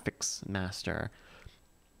graphics master.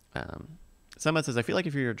 Someone says, I feel like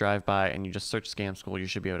if you're a drive-by and you just search Scam School, you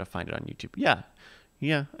should be able to find it on YouTube. Yeah,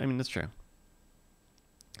 I mean, that's true.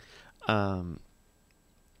 Yeah.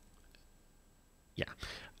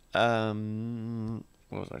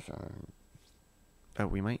 What was I saying? Oh,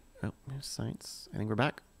 we might. Oh, science. I think we're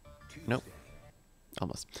back. Nope.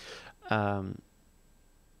 Almost.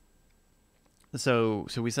 So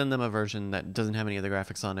we send them a version that doesn't have any other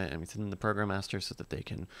graphics on it, and we send them the program master so that they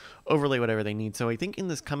can overlay whatever they need. So I think in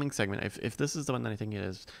this coming segment, if this is the one that I think it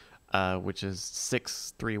is, which is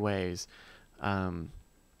 6 3-ways, for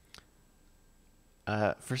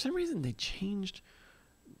some reason they changed.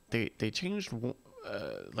 They changed.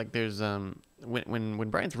 Like there's when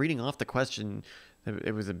Brian's reading off the question,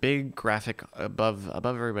 it was a big graphic above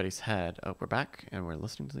everybody's head. Oh, we're back and we're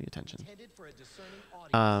listening to the attention.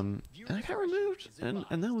 And I got removed, and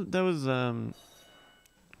that was a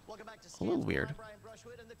little weird.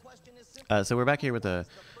 So we're back here with the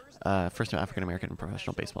first African American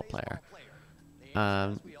professional baseball player.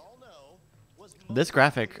 This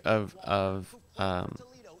graphic of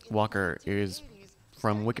Walker is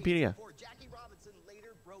from Wikipedia.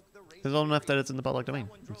 It's old enough that it's in the public domain.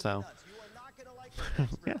 So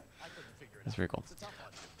yeah, that's very cool.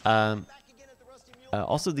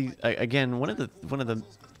 Also, again, one of the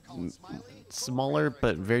smaller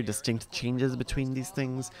but very distinct changes between these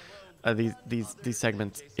things, these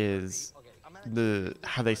segments, is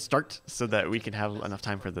how they start, so that we can have enough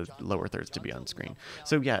time for the lower thirds to be on screen.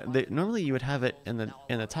 So yeah, normally you would have it in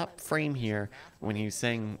the top frame here when he's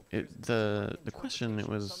saying the question. It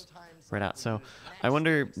was right out. So I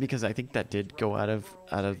wonder, because I think that did go out of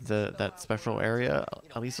that special area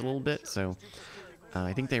at least a little bit. So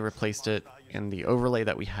I think they replaced it in the overlay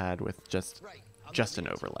that we had with just an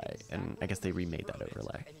overlay, and I guess they remade that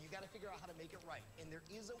overlay.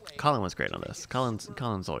 Colin was great on this. Colin's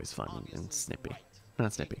always fun and snippy.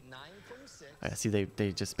 Not snippy. See,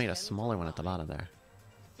 they just made a smaller one at the bottom there.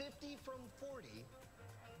 50 from 40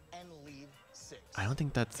 and leave 6. I don't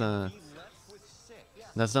think that's not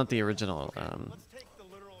the original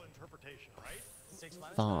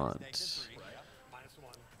font.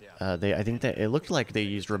 I think that it looked like they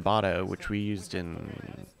used Roboto, which we used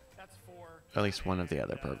in at least one of the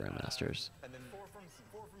other program masters. And then 4 from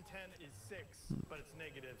 10 is 6, but it's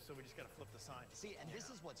negative, so we just gotta flip the sign. See, and this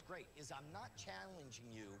is what's great, is I'm not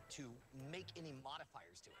challenging you to make any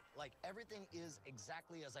modifiers to it. Like, everything is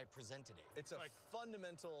exactly as I presented it. It's a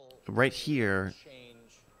fundamental Right here,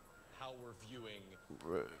 change how we're viewing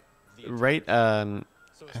right, I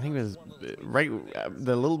think it was right,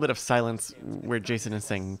 the little bit of silence where Jason is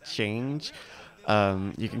saying change.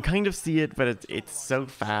 You can kind of see it, but it's so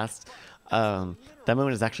fast. That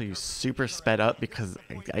moment is actually super sped up because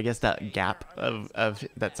I guess that gap of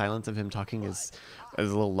that silence of him talking is a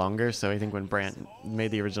little longer. So I think when Brant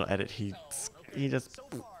made the original edit, he just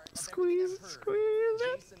squeezed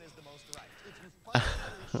it.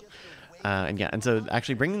 And yeah, and so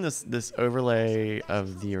actually bringing this overlay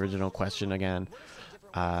of the original question again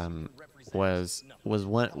was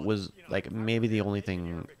like maybe the only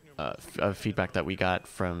thing of feedback that we got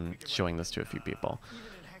from showing this to a few people.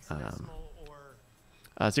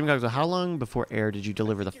 Steven Cogs, how long before air did you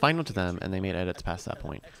deliver the final to them and they made edits past that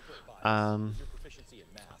point? What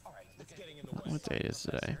day is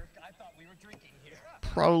today?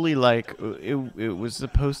 Probably like it was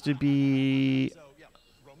supposed to be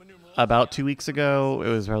about 2 weeks ago. It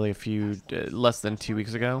was probably less than 2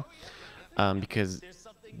 weeks ago, because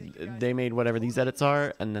they made whatever these edits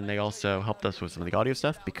are, and then they also helped us with some of the audio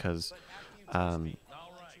stuff because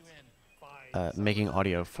making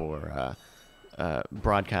audio for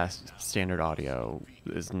broadcast standard audio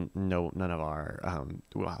is none of our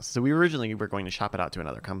wheelhouse. So we originally were going to shop it out to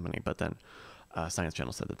another company, but then Science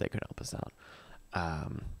Channel said that they could help us out.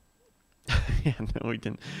 Yeah, no, we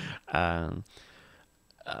didn't. What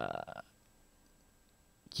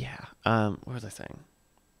was I saying?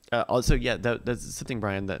 Also, yeah, that's something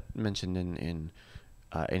Brian that mentioned in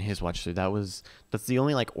his watch through. That's the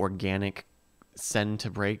only like organic send to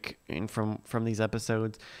break in from these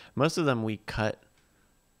episodes. Most of them we cut.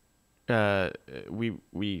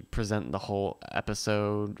 We present the whole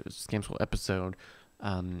episode, Scam School episode,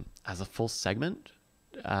 as a full segment,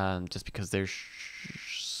 just because there's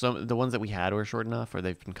the ones that we had were short enough or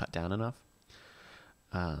they've been cut down enough.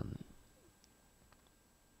 But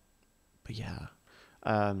yeah.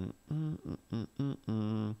 By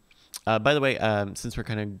the way, since we're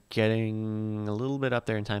kind of getting a little bit up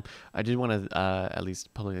there in time, I did want to at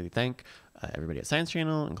least publicly thank everybody at Science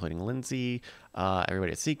Channel, including Lindsay,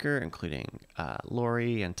 everybody at Seeker, including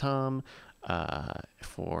Lori and Tom,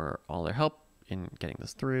 for all their help in getting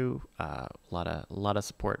this through. A lot of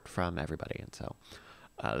support from everybody, and so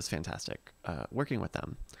it was fantastic working with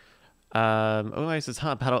them. I says,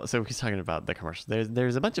 battle. So he's talking about the commercials.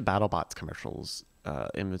 There's a bunch of BattleBots commercials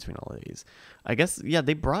in between all of these. I guess, yeah,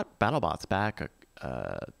 they brought BattleBots back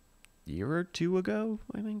a year or two ago,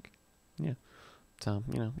 I think. Yeah. So,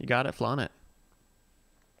 you got it, flaunt it.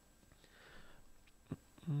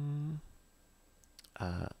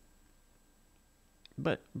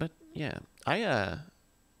 But yeah,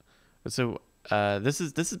 this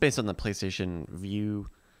is based on the PlayStation View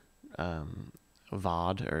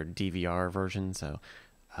VOD or DVR version, so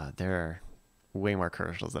there are way more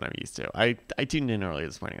commercials than I'm used to. I tuned in early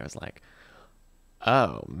this morning. I was like,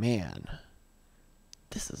 oh man,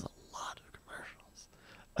 this is a lot of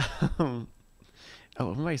commercials.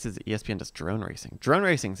 Somebody says ESPN does drone racing. Drone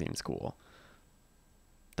racing seems cool.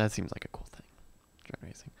 That seems like a cool thing. Drone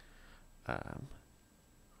racing.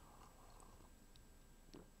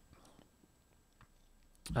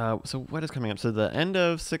 So what is coming up? So the end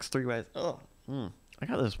of 6-3 Ways. I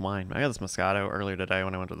got this wine. I got this Moscato earlier today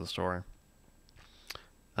when I went to the store.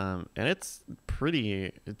 And it's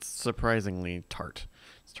surprisingly tart.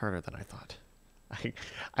 It's tarter than I thought.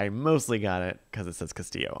 I mostly got it because it says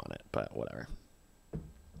Castillo on it, but whatever.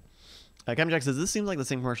 Captain Jack says, this seems like the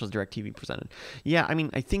same commercial as DirecTV presented. Yeah, I mean,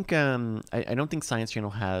 I think, I don't think Science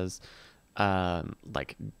Channel has,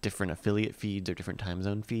 like different affiliate feeds or different time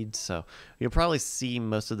zone feeds. So you'll probably see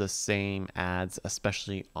most of the same ads,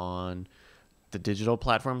 especially on the digital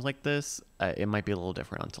platforms like this. It might be a little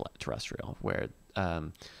different on terrestrial, where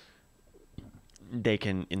they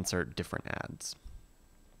can insert different ads.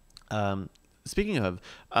 Speaking of,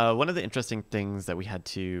 one of the interesting things that we had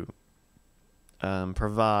to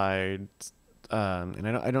provide, and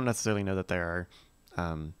I don't necessarily know that there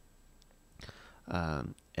are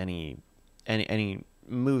any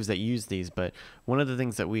moves that use these, but one of the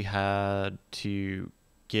things that we had to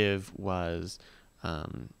give was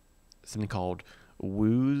something called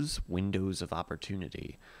Woo's Windows of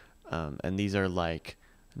Opportunity. And these are like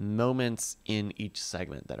moments in each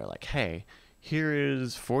segment that are like, hey, here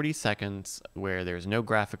is 40 seconds where there's no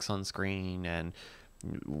graphics on screen and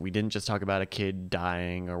we didn't just talk about a kid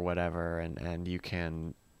dying or whatever, and you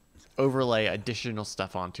can overlay additional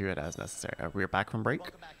stuff onto it as necessary. We're back from break.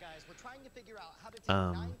 Welcome back, guys. We're trying to figure out how to take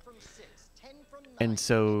 9 from 6, 10 from 9. And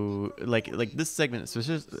so like this segment,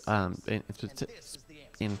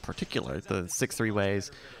 in particular, the 6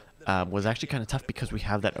 3-ways was actually kind of tough because we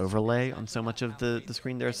have that overlay on so much of the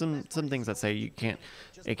screen. There are some things that say you can't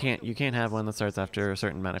have one that starts after a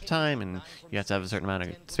certain amount of time, and you have to have a certain amount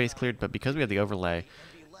of space cleared. But because we had the overlay,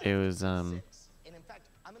 it was a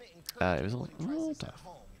little tough.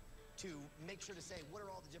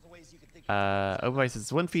 Otherwise,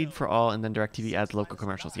 it's one feed for all, and then DirecTV adds local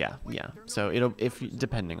commercials. Yeah. So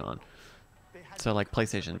depending on. So like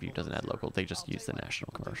PlayStation View doesn't add local; they just use the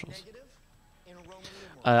national commercials.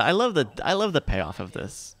 I love the payoff of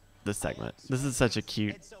this segment. This is such a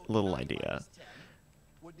cute little idea.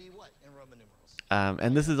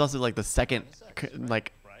 And this is also like the second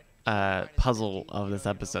puzzle of this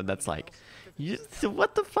episode. That's like, so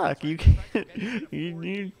what the fuck? You can't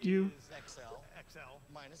you. XL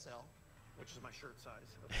minus L, which is my shirt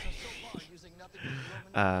size.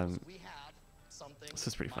 This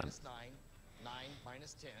is pretty fun. 9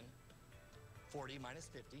 minus 10, 40 minus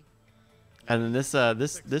 50. And then this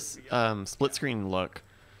split screen look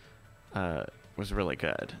was really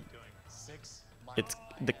good. It's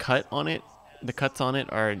the cuts on it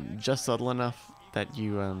are just subtle enough that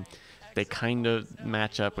they kind of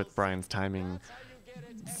match up with Brian's timing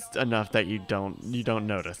enough that you don't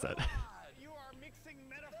notice it.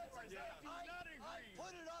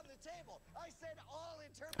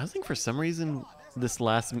 I think for some reason this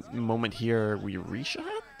last moment here we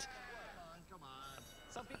reshot.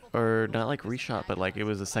 Or not like reshot, but like it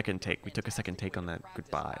was a second take. We took a second take on that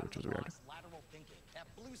goodbye, which was weird.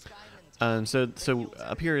 So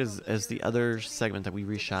up here is the other segment that we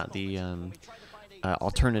reshot, the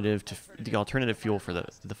alternative fuel for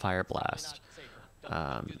the fire blast.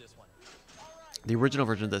 The original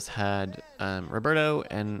version of this had Roberto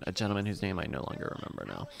and a gentleman whose name I no longer remember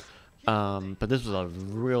now. But this was a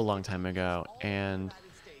real long time ago, and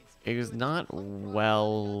it was not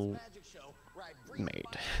well made.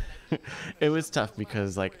 It was tough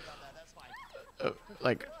because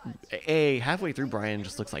halfway through Brian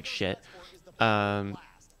just looks like shit, and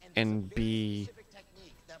B,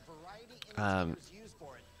 it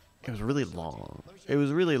was really long.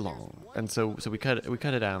 And so we cut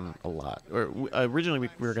it down a lot. Or originally we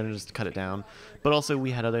were gonna just cut it down, but also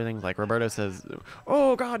we had other things like Roberto says,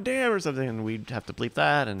 "Oh god damn" or something, and we'd have to bleep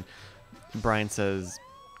that, and Brian says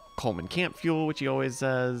Coleman Camp Fuel, which he always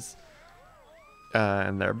says.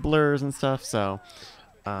 And there are blurs and stuff, so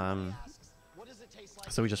we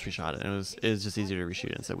just reshot it. And it was just easier to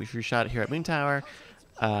reshoot it. So we reshot it here at Moon Tower,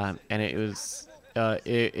 and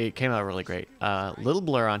it came out really great. Little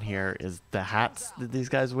blur on here is the hats that these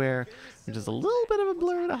guys wear, which is a little bit of a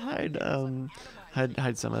blur to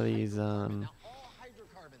hide some of these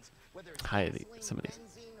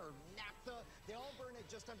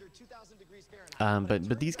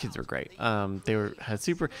But these kids were great. Had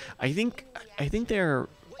super. I think they're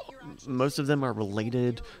most of them are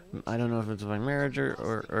related. I don't know if it's by marriage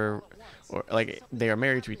or like they are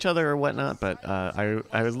married to each other or whatnot. But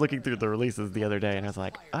I was looking through the releases the other day and I was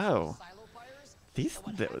like, oh, these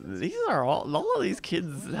are all of these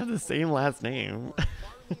kids have the same last name.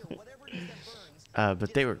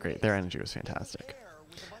 But they were great. Their energy was fantastic.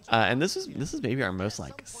 And this is maybe our most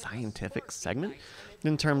like scientific segment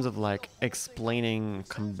in terms of like explaining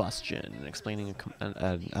combustion, explaining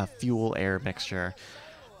a fuel air mixture.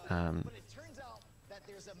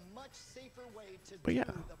 But yeah.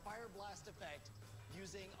 The fire blast effect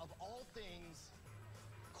using, of all things,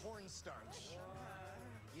 cornstarch.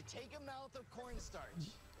 You take a mouth of cornstarch.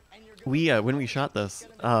 We when we shot this,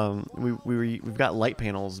 we've got light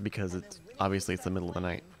panels because it's the middle of the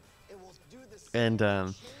night, and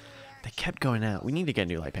they kept going out. We need to get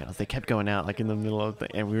new light panels. They kept going out like in the middle of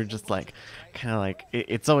and we were just like kind of like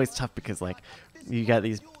it's always tough because like you got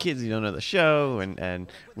these kids who don't know the show,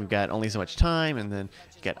 and we've got only so much time, and then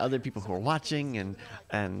you got other people who are watching, and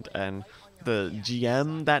the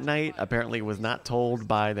GM that night apparently was not told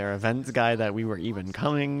by their events guy that we were even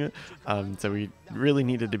coming, so we really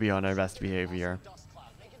needed to be on our best behavior.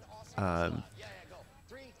 And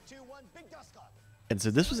so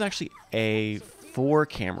this was actually a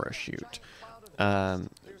 4-camera shoot.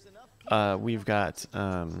 we've got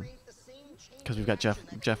because we've got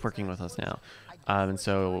Jeff working with us now, and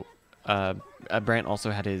so Brant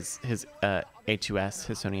also had his A2S,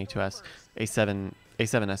 his Sony A2S,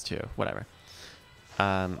 A7S2, whatever.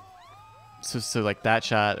 So like that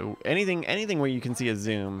shot, anything where you can see a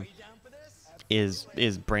zoom is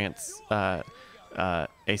Brant's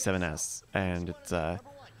A7S, and it's that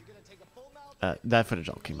footage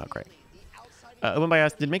all came out great. Open by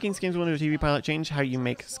asked, did making Scam School into a TV pilot change how you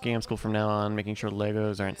make Scam School from now on, making sure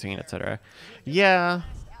Legos aren't seen, etc.? Yeah.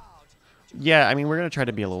 I mean, we're gonna try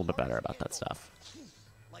to be a little bit better about that stuff.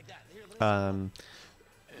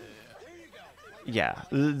 Yeah.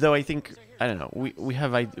 Though I think, I don't know, we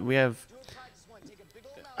have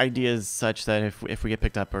ideas such that if we get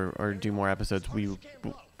picked up or do more episodes, we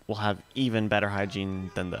will have even better hygiene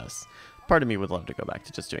than this. Part of me would love to go back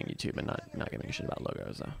to just doing YouTube and not giving a shit about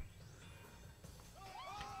logos though.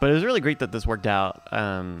 But it was really great that this worked out.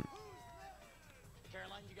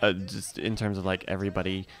 Just in terms of like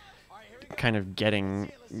everybody kind of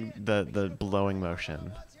getting the blowing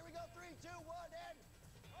motion.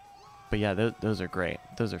 But yeah, those are great.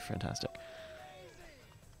 Those are fantastic.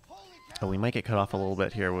 Oh, we might get cut off a little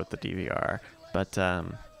bit here with the DVR, but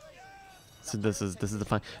so this is the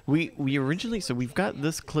fun. We originally, so we've got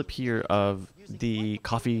this clip here of the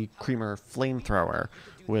coffee creamer flamethrower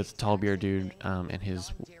with Tall Beer Dude and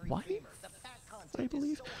his wife, I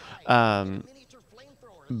believe.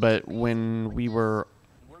 But when we were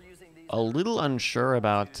a little unsure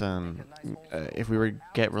about if we would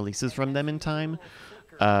get releases from them in time,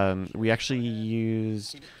 we actually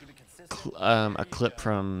used a clip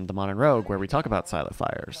from The Modern Rogue where we talk about Silent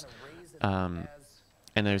Fires. And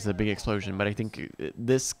there's a big explosion, but I think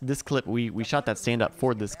this clip, we shot that stand up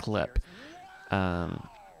for this clip.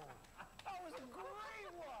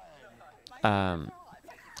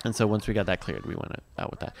 And so once we got that cleared, we went out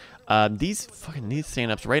with that. These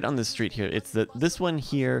stand-ups right on the street here. It's this one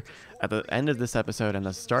here at the end of this episode and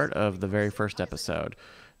the start of the very first episode.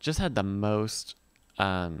 Just had the most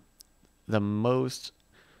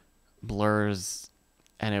blurs,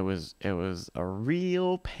 and it was a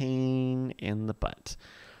real pain in the butt.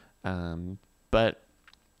 But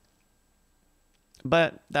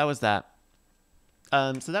that was that.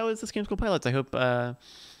 So that was the Scam School pilots. I hope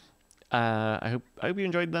you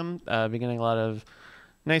enjoyed them. Been getting a lot of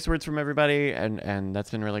nice words from everybody, and that's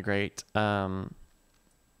been really great. But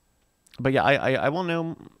yeah, I won't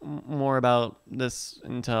know more about this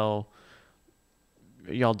until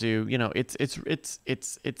y'all do. You know, it's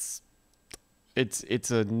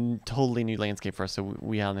a totally new landscape for us, so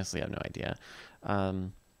we honestly have no idea.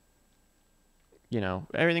 You know,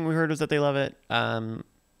 everything we heard was that they love it. But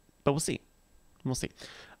we'll see. But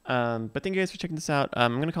thank you guys for checking this out.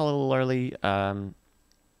 I'm going to call it a little early.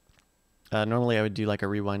 Normally I would do like a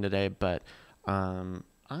rewind today, but I'm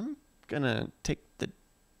going to take the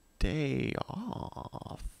day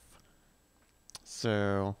off.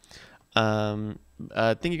 So thank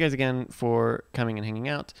you guys again for coming and hanging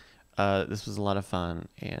out. This was a lot of fun.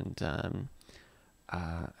 And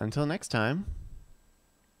until next time,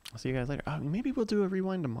 I'll see you guys later. Maybe we'll do a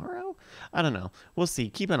rewind tomorrow? I don't know. We'll see.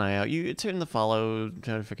 Keep an eye out. You turn the follow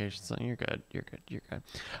notifications on. You're good.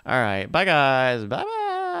 All right. Bye, guys. Bye-bye.